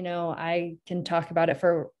to let me know. I can talk about it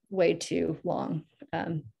for way too long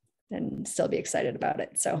and still be excited about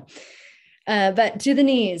it. So but to the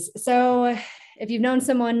knees. So if you've known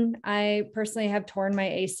someone, I personally have torn my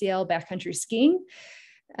ACL backcountry skiing.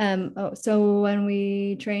 So when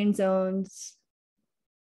we train zones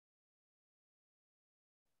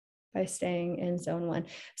by staying in zone 1.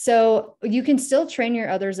 So you can still train your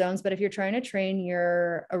other zones, but if you're trying to train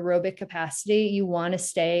your aerobic capacity, you want to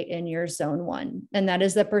stay in your zone 1. And that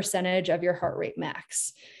is the percentage of your heart rate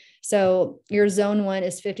max. So your zone 1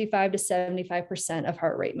 is 55 to 75% of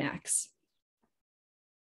heart rate max.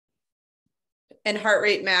 And heart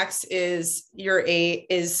rate max is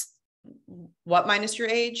what minus your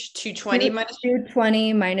age? 220 minus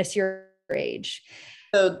 220 minus your age.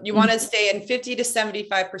 So you want to stay in 50 to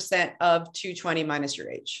 75% of 220 minus your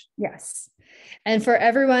age. Yes. And for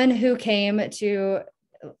everyone who came to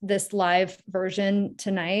this live version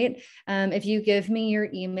tonight, if you give me your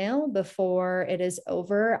email before it is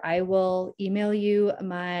over, I will email you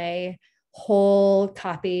my whole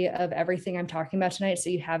copy of everything I'm talking about tonight, so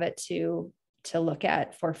you have it to look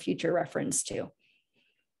at for future reference too.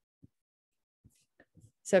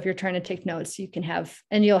 So if you're trying to take notes, you can have,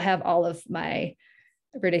 and you'll have all of my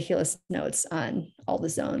ridiculous notes on all the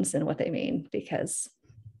zones and what they mean, because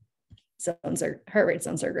heart rate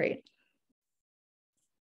zones are great.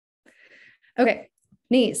 Okay,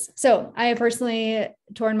 knees. So I have personally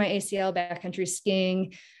torn my ACL backcountry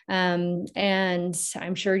skiing. And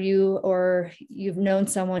I'm sure you've known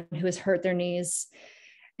someone who has hurt their knees.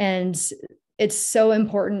 And it's so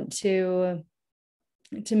important to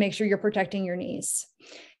make sure you're protecting your knees.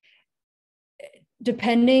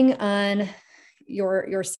 Depending on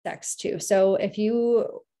your sex too. So if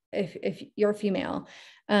you're female,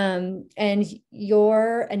 and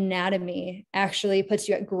your anatomy actually puts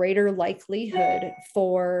you at greater likelihood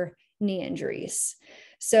for knee injuries.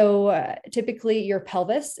 So typically your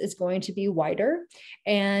pelvis is going to be wider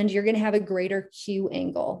and you're going to have a greater Q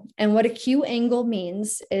angle. And what a Q angle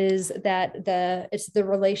means is that it's the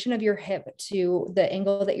relation of your hip to the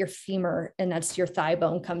angle that your femur, and that's your thigh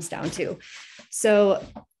bone, comes down to. So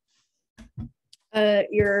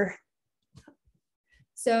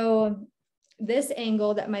this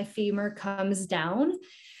angle that my femur comes down,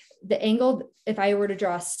 the angle, if I were to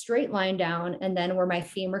draw a straight line down and then where my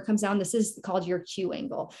femur comes down, this is called your Q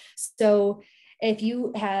angle. So if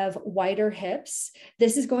you have wider hips,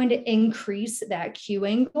 this is going to increase that Q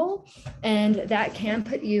angle, and that can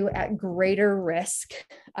put you at greater risk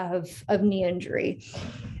of knee injury.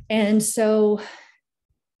 And so,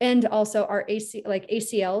 and also our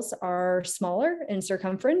ACLs are smaller in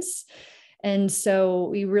circumference. And so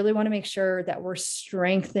we really want to make sure that we're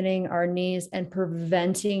strengthening our knees and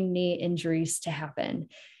preventing knee injuries to happen.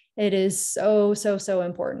 It is so, so, so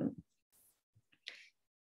important.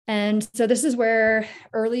 And so this is where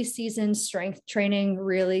early season strength training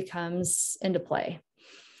really comes into play.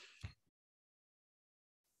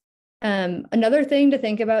 Another thing to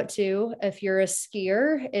think about too, if you're a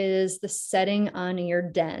skier, is the setting on your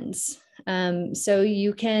dens. So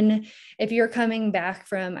you can, if you're coming back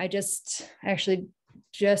from, I actually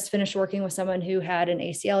just finished working with someone who had an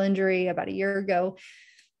ACL injury about a year ago,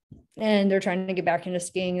 and they're trying to get back into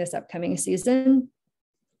skiing this upcoming season.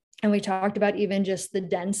 And we talked about even just the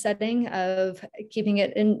den setting of keeping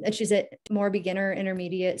it in, she's a more beginner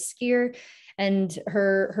intermediate skier, and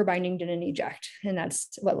her binding didn't eject. And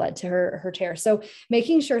that's what led to her tear. So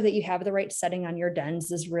making sure that you have the right setting on your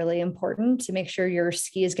dens is really important to make sure your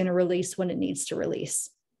ski is going to release when it needs to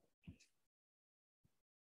release.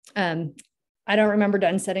 I don't remember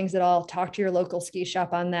den settings at all. Talk to your local ski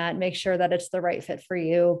shop on that. Make sure that it's the right fit for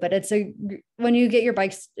you. But when you get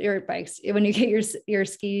when you get your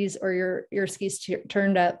skis or your skis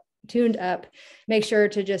tuned up, make sure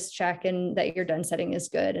to just check and that your den setting is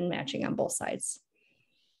good and matching on both sides.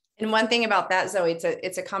 And one thing about that, Zoe,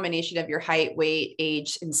 it's a combination of your height, weight,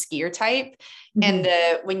 age, and skier type. Mm-hmm. And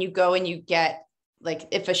when you go and you get, like,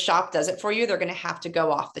 if a shop does it for you, they're going to have to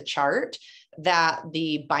go off the chart that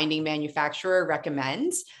the binding manufacturer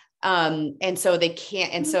recommends. And so they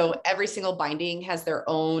can't, and so every single binding has their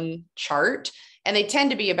own chart, and they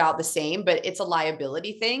tend to be about the same, but it's a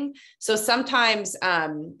liability thing. So sometimes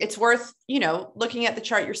it's worth, looking at the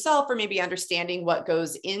chart yourself, or maybe understanding what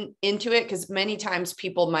goes into it. Because many times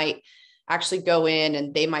people might actually go in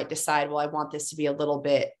and they might decide, well, I want this to be a little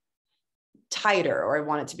bit tighter, or I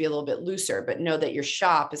want it to be a little bit looser, but know that your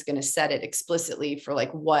shop is going to set it explicitly for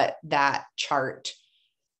like what that chart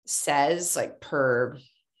says, like per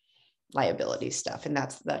liability stuff. And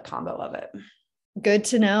that's the combo of it. Good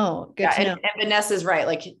to know. Good to know. And Vanessa's right.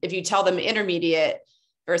 Like if you tell them intermediate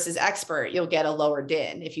versus expert, you'll get a lower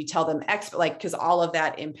DIN. If you tell them expert, like, because all of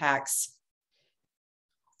that impacts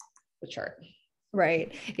the chart.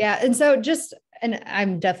 Right. Yeah. And so and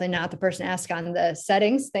I'm definitely not the person to ask on the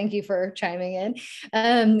settings. Thank you for chiming in.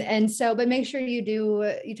 But make sure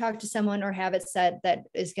you talk to someone or have it set that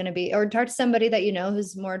is going to be, or talk to somebody that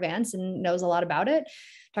who's more advanced and knows a lot about it.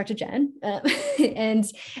 Talk to Jen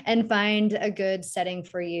and find a good setting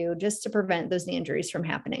for you just to prevent those knee injuries from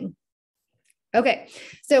happening. Okay,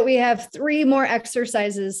 so we have 3 more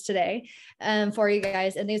exercises today for you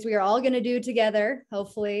guys, and these we are all going to do together,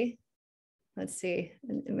 hopefully. Let's see,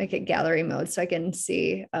 make it gallery mode so I can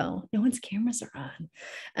see. Oh, no one's cameras are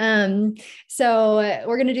on. So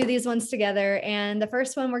we're going to do these ones together. And the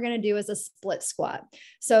first one we're going to do is a split squat.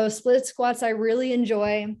 So split squats I really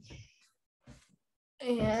enjoy.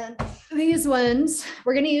 And these ones,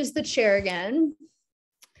 we're going to use the chair again.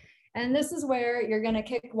 And this is where you're going to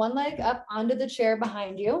kick one leg up onto the chair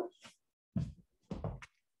behind you.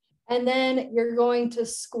 And then you're going to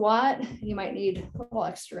squat. You might need a little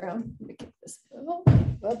extra room. Let me kick this. Oh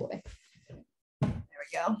boy. There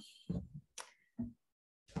we go.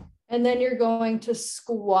 And then you're going to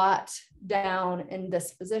squat down in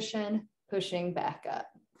this position, pushing back up.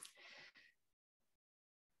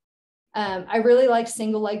 I really like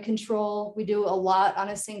single leg control. We do a lot on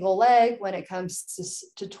a single leg when it comes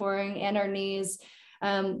to touring and our knees.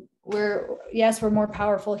 We're more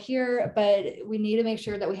powerful here, but we need to make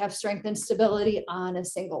sure that we have strength and stability on a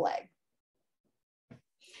single leg.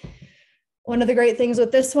 One of the great things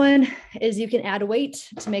with this one is you can add weight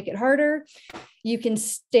to make it harder. You can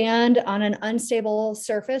stand on an unstable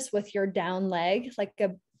surface with your down leg, like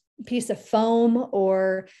a piece of foam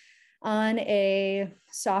or on a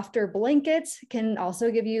softer blanket, can also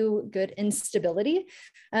give you good instability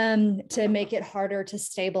to make it harder to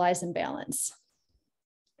stabilize and balance.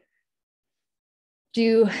 Do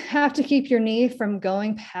you have to keep your knee from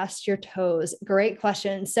going past your toes? Great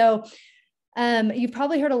question. So you've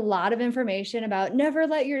probably heard a lot of information about never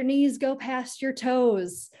let your knees go past your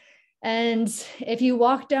toes. And if you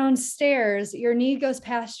walk downstairs, your knee goes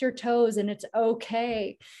past your toes and it's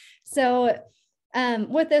okay. So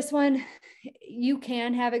with this one, you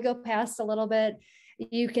can have it go past a little bit.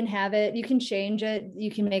 you can have it, you can change it, you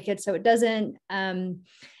can make it so it doesn't.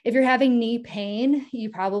 If you're having knee pain, you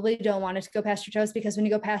probably don't want it to go past your toes, because when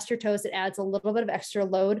you go past your toes, it adds a little bit of extra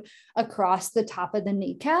load across the top of the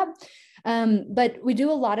kneecap. But we do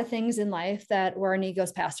a lot of things in life that where our knee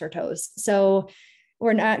goes past our toes. So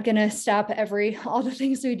we're not going to stop all the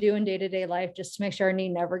things we do in day-to-day life just to make sure our knee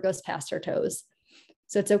never goes past our toes.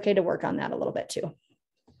 So it's okay to work on that a little bit too.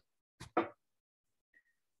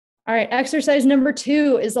 All right, exercise number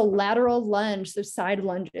 2 is a lateral lunge, so side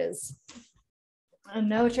lunges.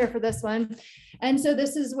 No chair for this one. And so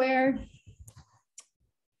this is where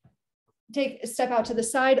take a step out to the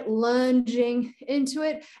side, lunging into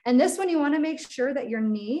it. And this one, you want to make sure that your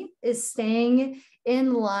knee is staying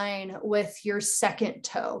in line with your second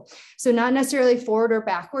toe. So not necessarily forward or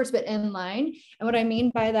backwards, but in line. And what I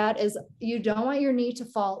mean by that is you don't want your knee to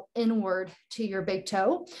fall inward to your big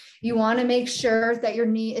toe. You want to make sure that your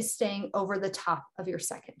knee is staying over the top of your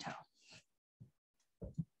second toe.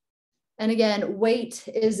 And again, weight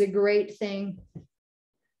is a great thing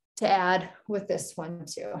to add with this one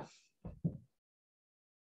too.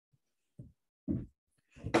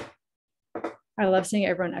 I love seeing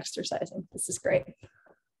everyone exercising. This is great.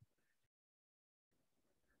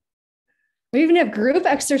 We even have group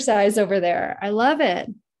exercise over there. I love it.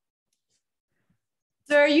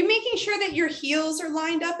 So are you making sure that your heels are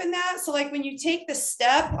lined up in that? So like when you take the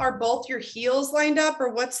step, are both your heels lined up,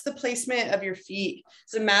 or what's the placement of your feet?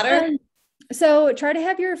 Does it matter? So try to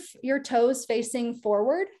have your toes facing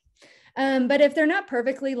forward. But if they're not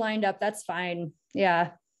perfectly lined up, that's fine.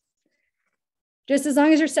 Yeah. Just as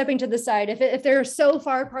long as you're stepping to the side. If they're so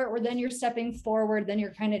far apart where then you're stepping forward, then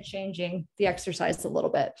you're kind of changing the exercise a little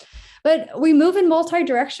bit. But we move in multi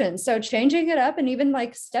directions. So changing it up and even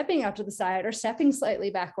like stepping out to the side or stepping slightly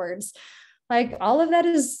backwards, like all of that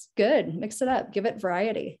is good. Mix it up, give it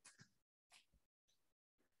variety.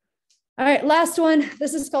 All right, last one.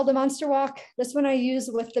 This is called the monster walk. This one I use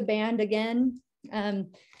with the band again.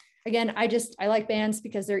 Again, I like bands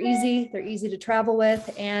because they're easy to travel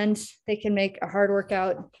with, and they can make a hard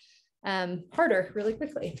workout harder really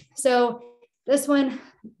quickly. So this one,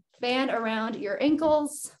 band around your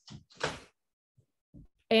ankles,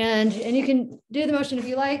 and you can do the motion if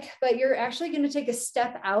you like, but you're actually going to take a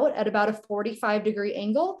step out at about a 45-degree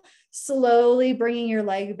angle, slowly bringing your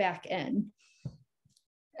leg back in.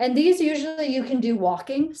 And these usually you can do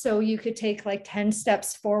walking. So you could take like 10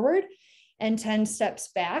 steps forward and 10 steps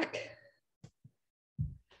back.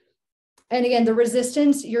 And again, the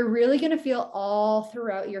resistance, you're really going to feel all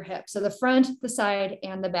throughout your hip. So the front, the side,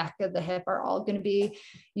 and the back of the hip are all going to be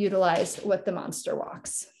utilized with the monster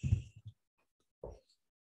walks.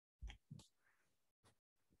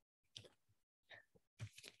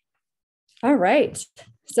 All right.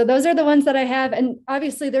 So those are the ones that I have. And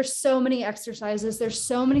obviously there's so many exercises. There's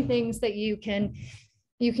so many things that you can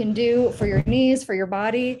do for your knees, for your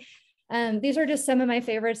body. These are just some of my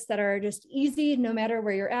favorites that are just easy, no matter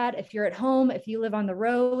where you're at. If you're at home, if you live on the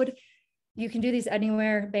road, you can do these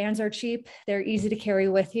anywhere. Bands are cheap. They're easy to carry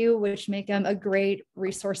with you, which make them a great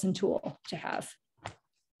resource and tool to have.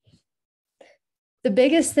 The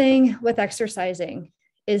biggest thing with exercising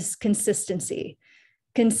is consistency.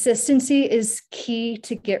 Consistency is key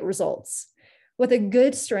to get results. With a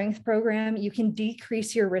good strength program, you can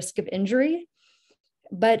decrease your risk of injury,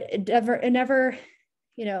 but it never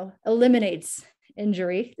eliminates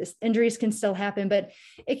injury. Injuries can still happen, but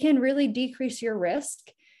it can really decrease your risk.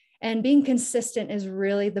 And being consistent is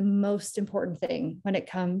really the most important thing when it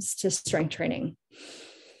comes to strength training.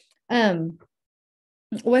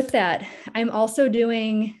 With that, I'm also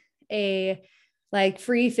doing a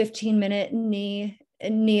free 15-minute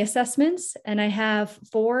knee assessments. And I have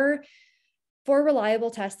four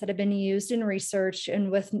reliable tests that have been used in research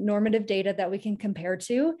and with normative data that we can compare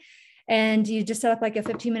to. And you just set up like a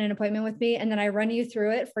 15-minute appointment with me. And then I run you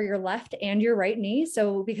through it for your left and your right knee.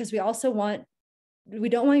 So because we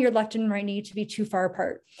don't want your left and right knee to be too far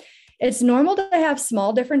apart. It's normal to have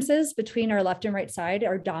small differences between our left and right side,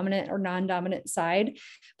 our dominant or non-dominant side.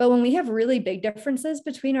 But when we have really big differences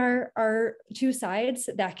between our two sides,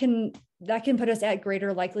 that can put us at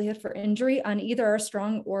greater likelihood for injury on either our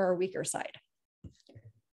strong or our weaker side.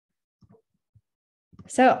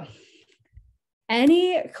 So,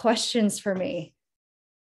 any questions for me?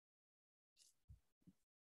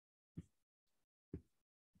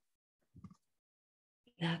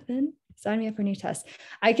 Nothing? Sign me up for a new test.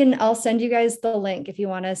 I'll send you guys the link if you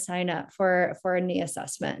want to sign up for a knee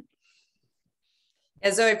assessment.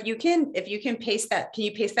 Yeah, so if you can paste that, can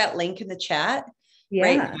you paste that link in the chat?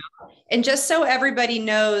 right Yeah. now. And just so everybody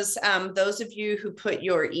knows, those of you who put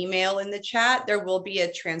your email in the chat, there will be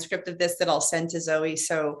a transcript of this that I'll send to Zoe.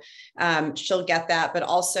 So she'll get that, but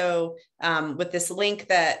also with this link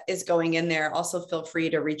that is going in there, also feel free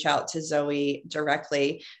to reach out to Zoe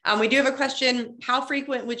directly. We do have a question. How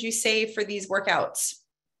frequent would you say for these workouts?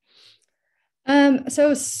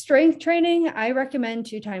 So strength training, I recommend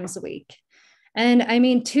 2 times a week. And I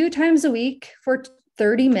mean, 2 times a week for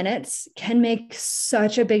 30 minutes can make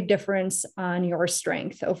such a big difference on your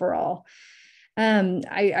strength overall.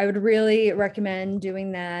 I would really recommend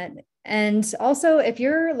doing that. And also, if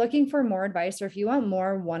you're looking for more advice or if you want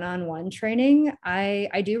more one-on-one training,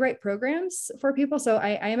 I do write programs for people. So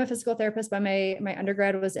I am a physical therapist, but my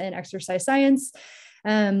undergrad was in exercise science.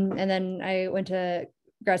 And then I went to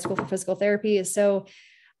grad school for physical therapy. So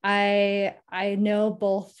I know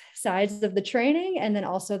both sides of the training and then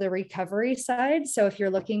also the recovery side. So if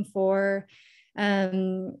you're looking for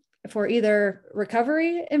either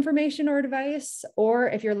recovery information or advice, or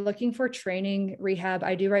if you're looking for training rehab,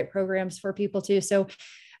 I do write programs for people too. So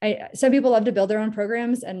some people love to build their own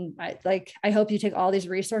programs, and I hope you take all these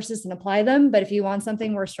resources and apply them. But if you want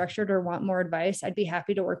something more structured or want more advice, I'd be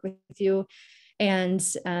happy to work with you and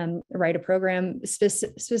write a program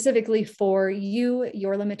specifically for you,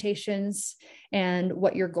 your limitations, and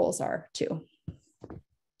what your goals are too.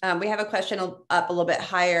 We have a question up a little bit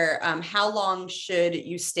higher. How long should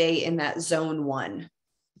you stay in that zone 1?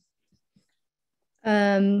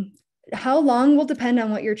 How long will depend on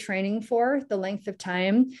what you're training for, the length of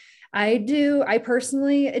time. I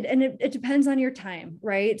personally, it depends on your time,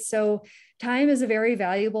 right? So time is a very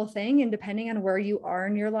valuable thing. And depending on where you are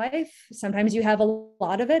in your life, sometimes you have a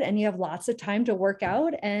lot of it and you have lots of time to work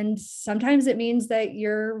out. And sometimes it means that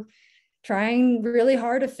you're trying really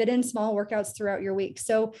hard to fit in small workouts throughout your week.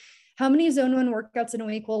 So how many zone 1 workouts in a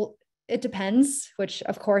week? Well, it depends, which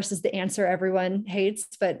of course is the answer everyone hates,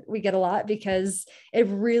 but we get a lot because it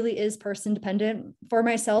really is person dependent. For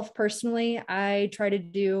myself personally, I try to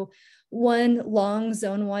do one long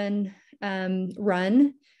zone 1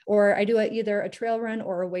 run, or I do either a trail run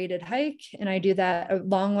or a weighted hike. And I do that a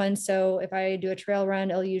long one. So if I do a trail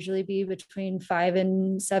run, it'll usually be between 5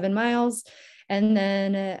 and 7 miles. And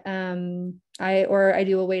then I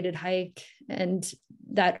do a weighted hike, and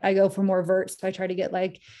that I go for more vert. So I try to get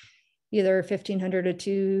like either 1,500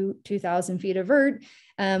 to 2,000 feet of vert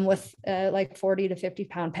with like 40 to 50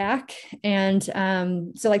 pound pack. And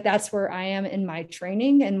so like that's where I am in my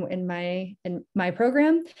training and in my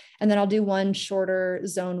program. And then I'll do one shorter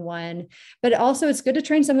zone 1. But also it's good to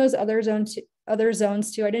train some of those other zones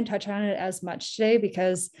too. I didn't touch on it as much today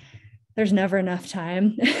because there's never enough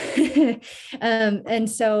time. And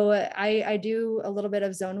so I do a little bit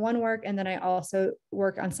of zone 1 work, and then I also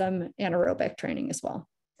work on some anaerobic training as well.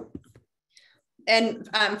 And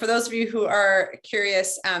for those of you who are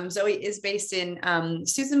curious, Zoe is based in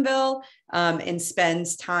Susanville and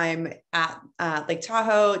spends time at Lake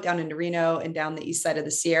Tahoe, down in Reno, and down the east side of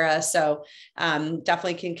the Sierra. So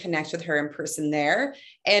definitely can connect with her in person there.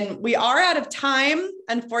 And we are out of time,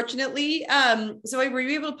 unfortunately. Zoe, were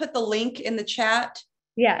you able to put the link in the chat?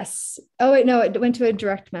 Yes. Oh, wait, no, it went to a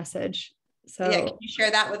direct message. So yeah, can you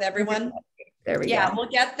share that with everyone? There we go. Yeah, we'll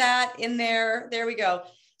get that in there. There we go.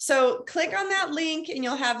 So click on that link and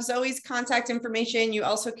you'll have Zoe's contact information. You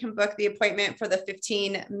also can book the appointment for the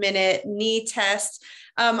 15-minute knee test.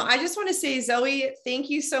 I just want to say, Zoe, thank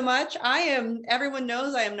you so much. Everyone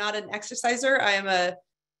knows I am not an exerciser. I am a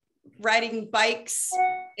riding bikes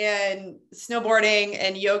and snowboarding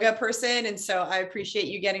and yoga person. And so I appreciate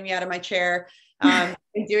you getting me out of my chair and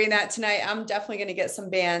doing that tonight. I'm definitely going to get some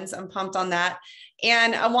bands. I'm pumped on that.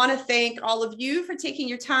 And I want to thank all of you for taking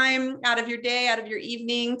your time out of your day, out of your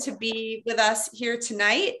evening to be with us here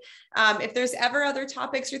tonight. If there's ever other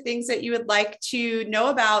topics or things that you would like to know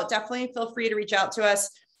about, definitely feel free to reach out to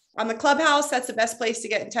us on the Clubhouse. That's the best place to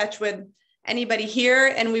get in touch with anybody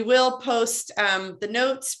here. And we will post the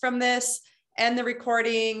notes from this and the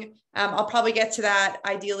recording. I'll probably get to that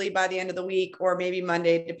ideally by the end of the week or maybe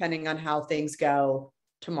Monday, depending on how things go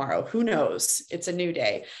tomorrow. Who knows? It's a new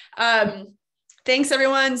day. Thanks,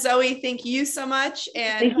 everyone. Zoe, thank you so much.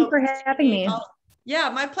 And thank you for having me. Yeah,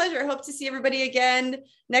 my pleasure. Hope to see everybody again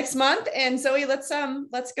next month. And Zoe, let's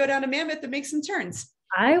go down to Mammoth and make some turns.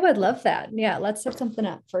 I would love that. Yeah, let's set something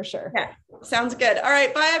up for sure. Yeah, sounds good. All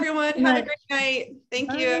right. Bye, everyone. Have a great night.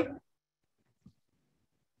 Thank you.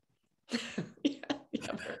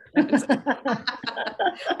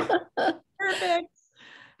 Perfect.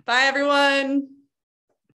 Bye, everyone.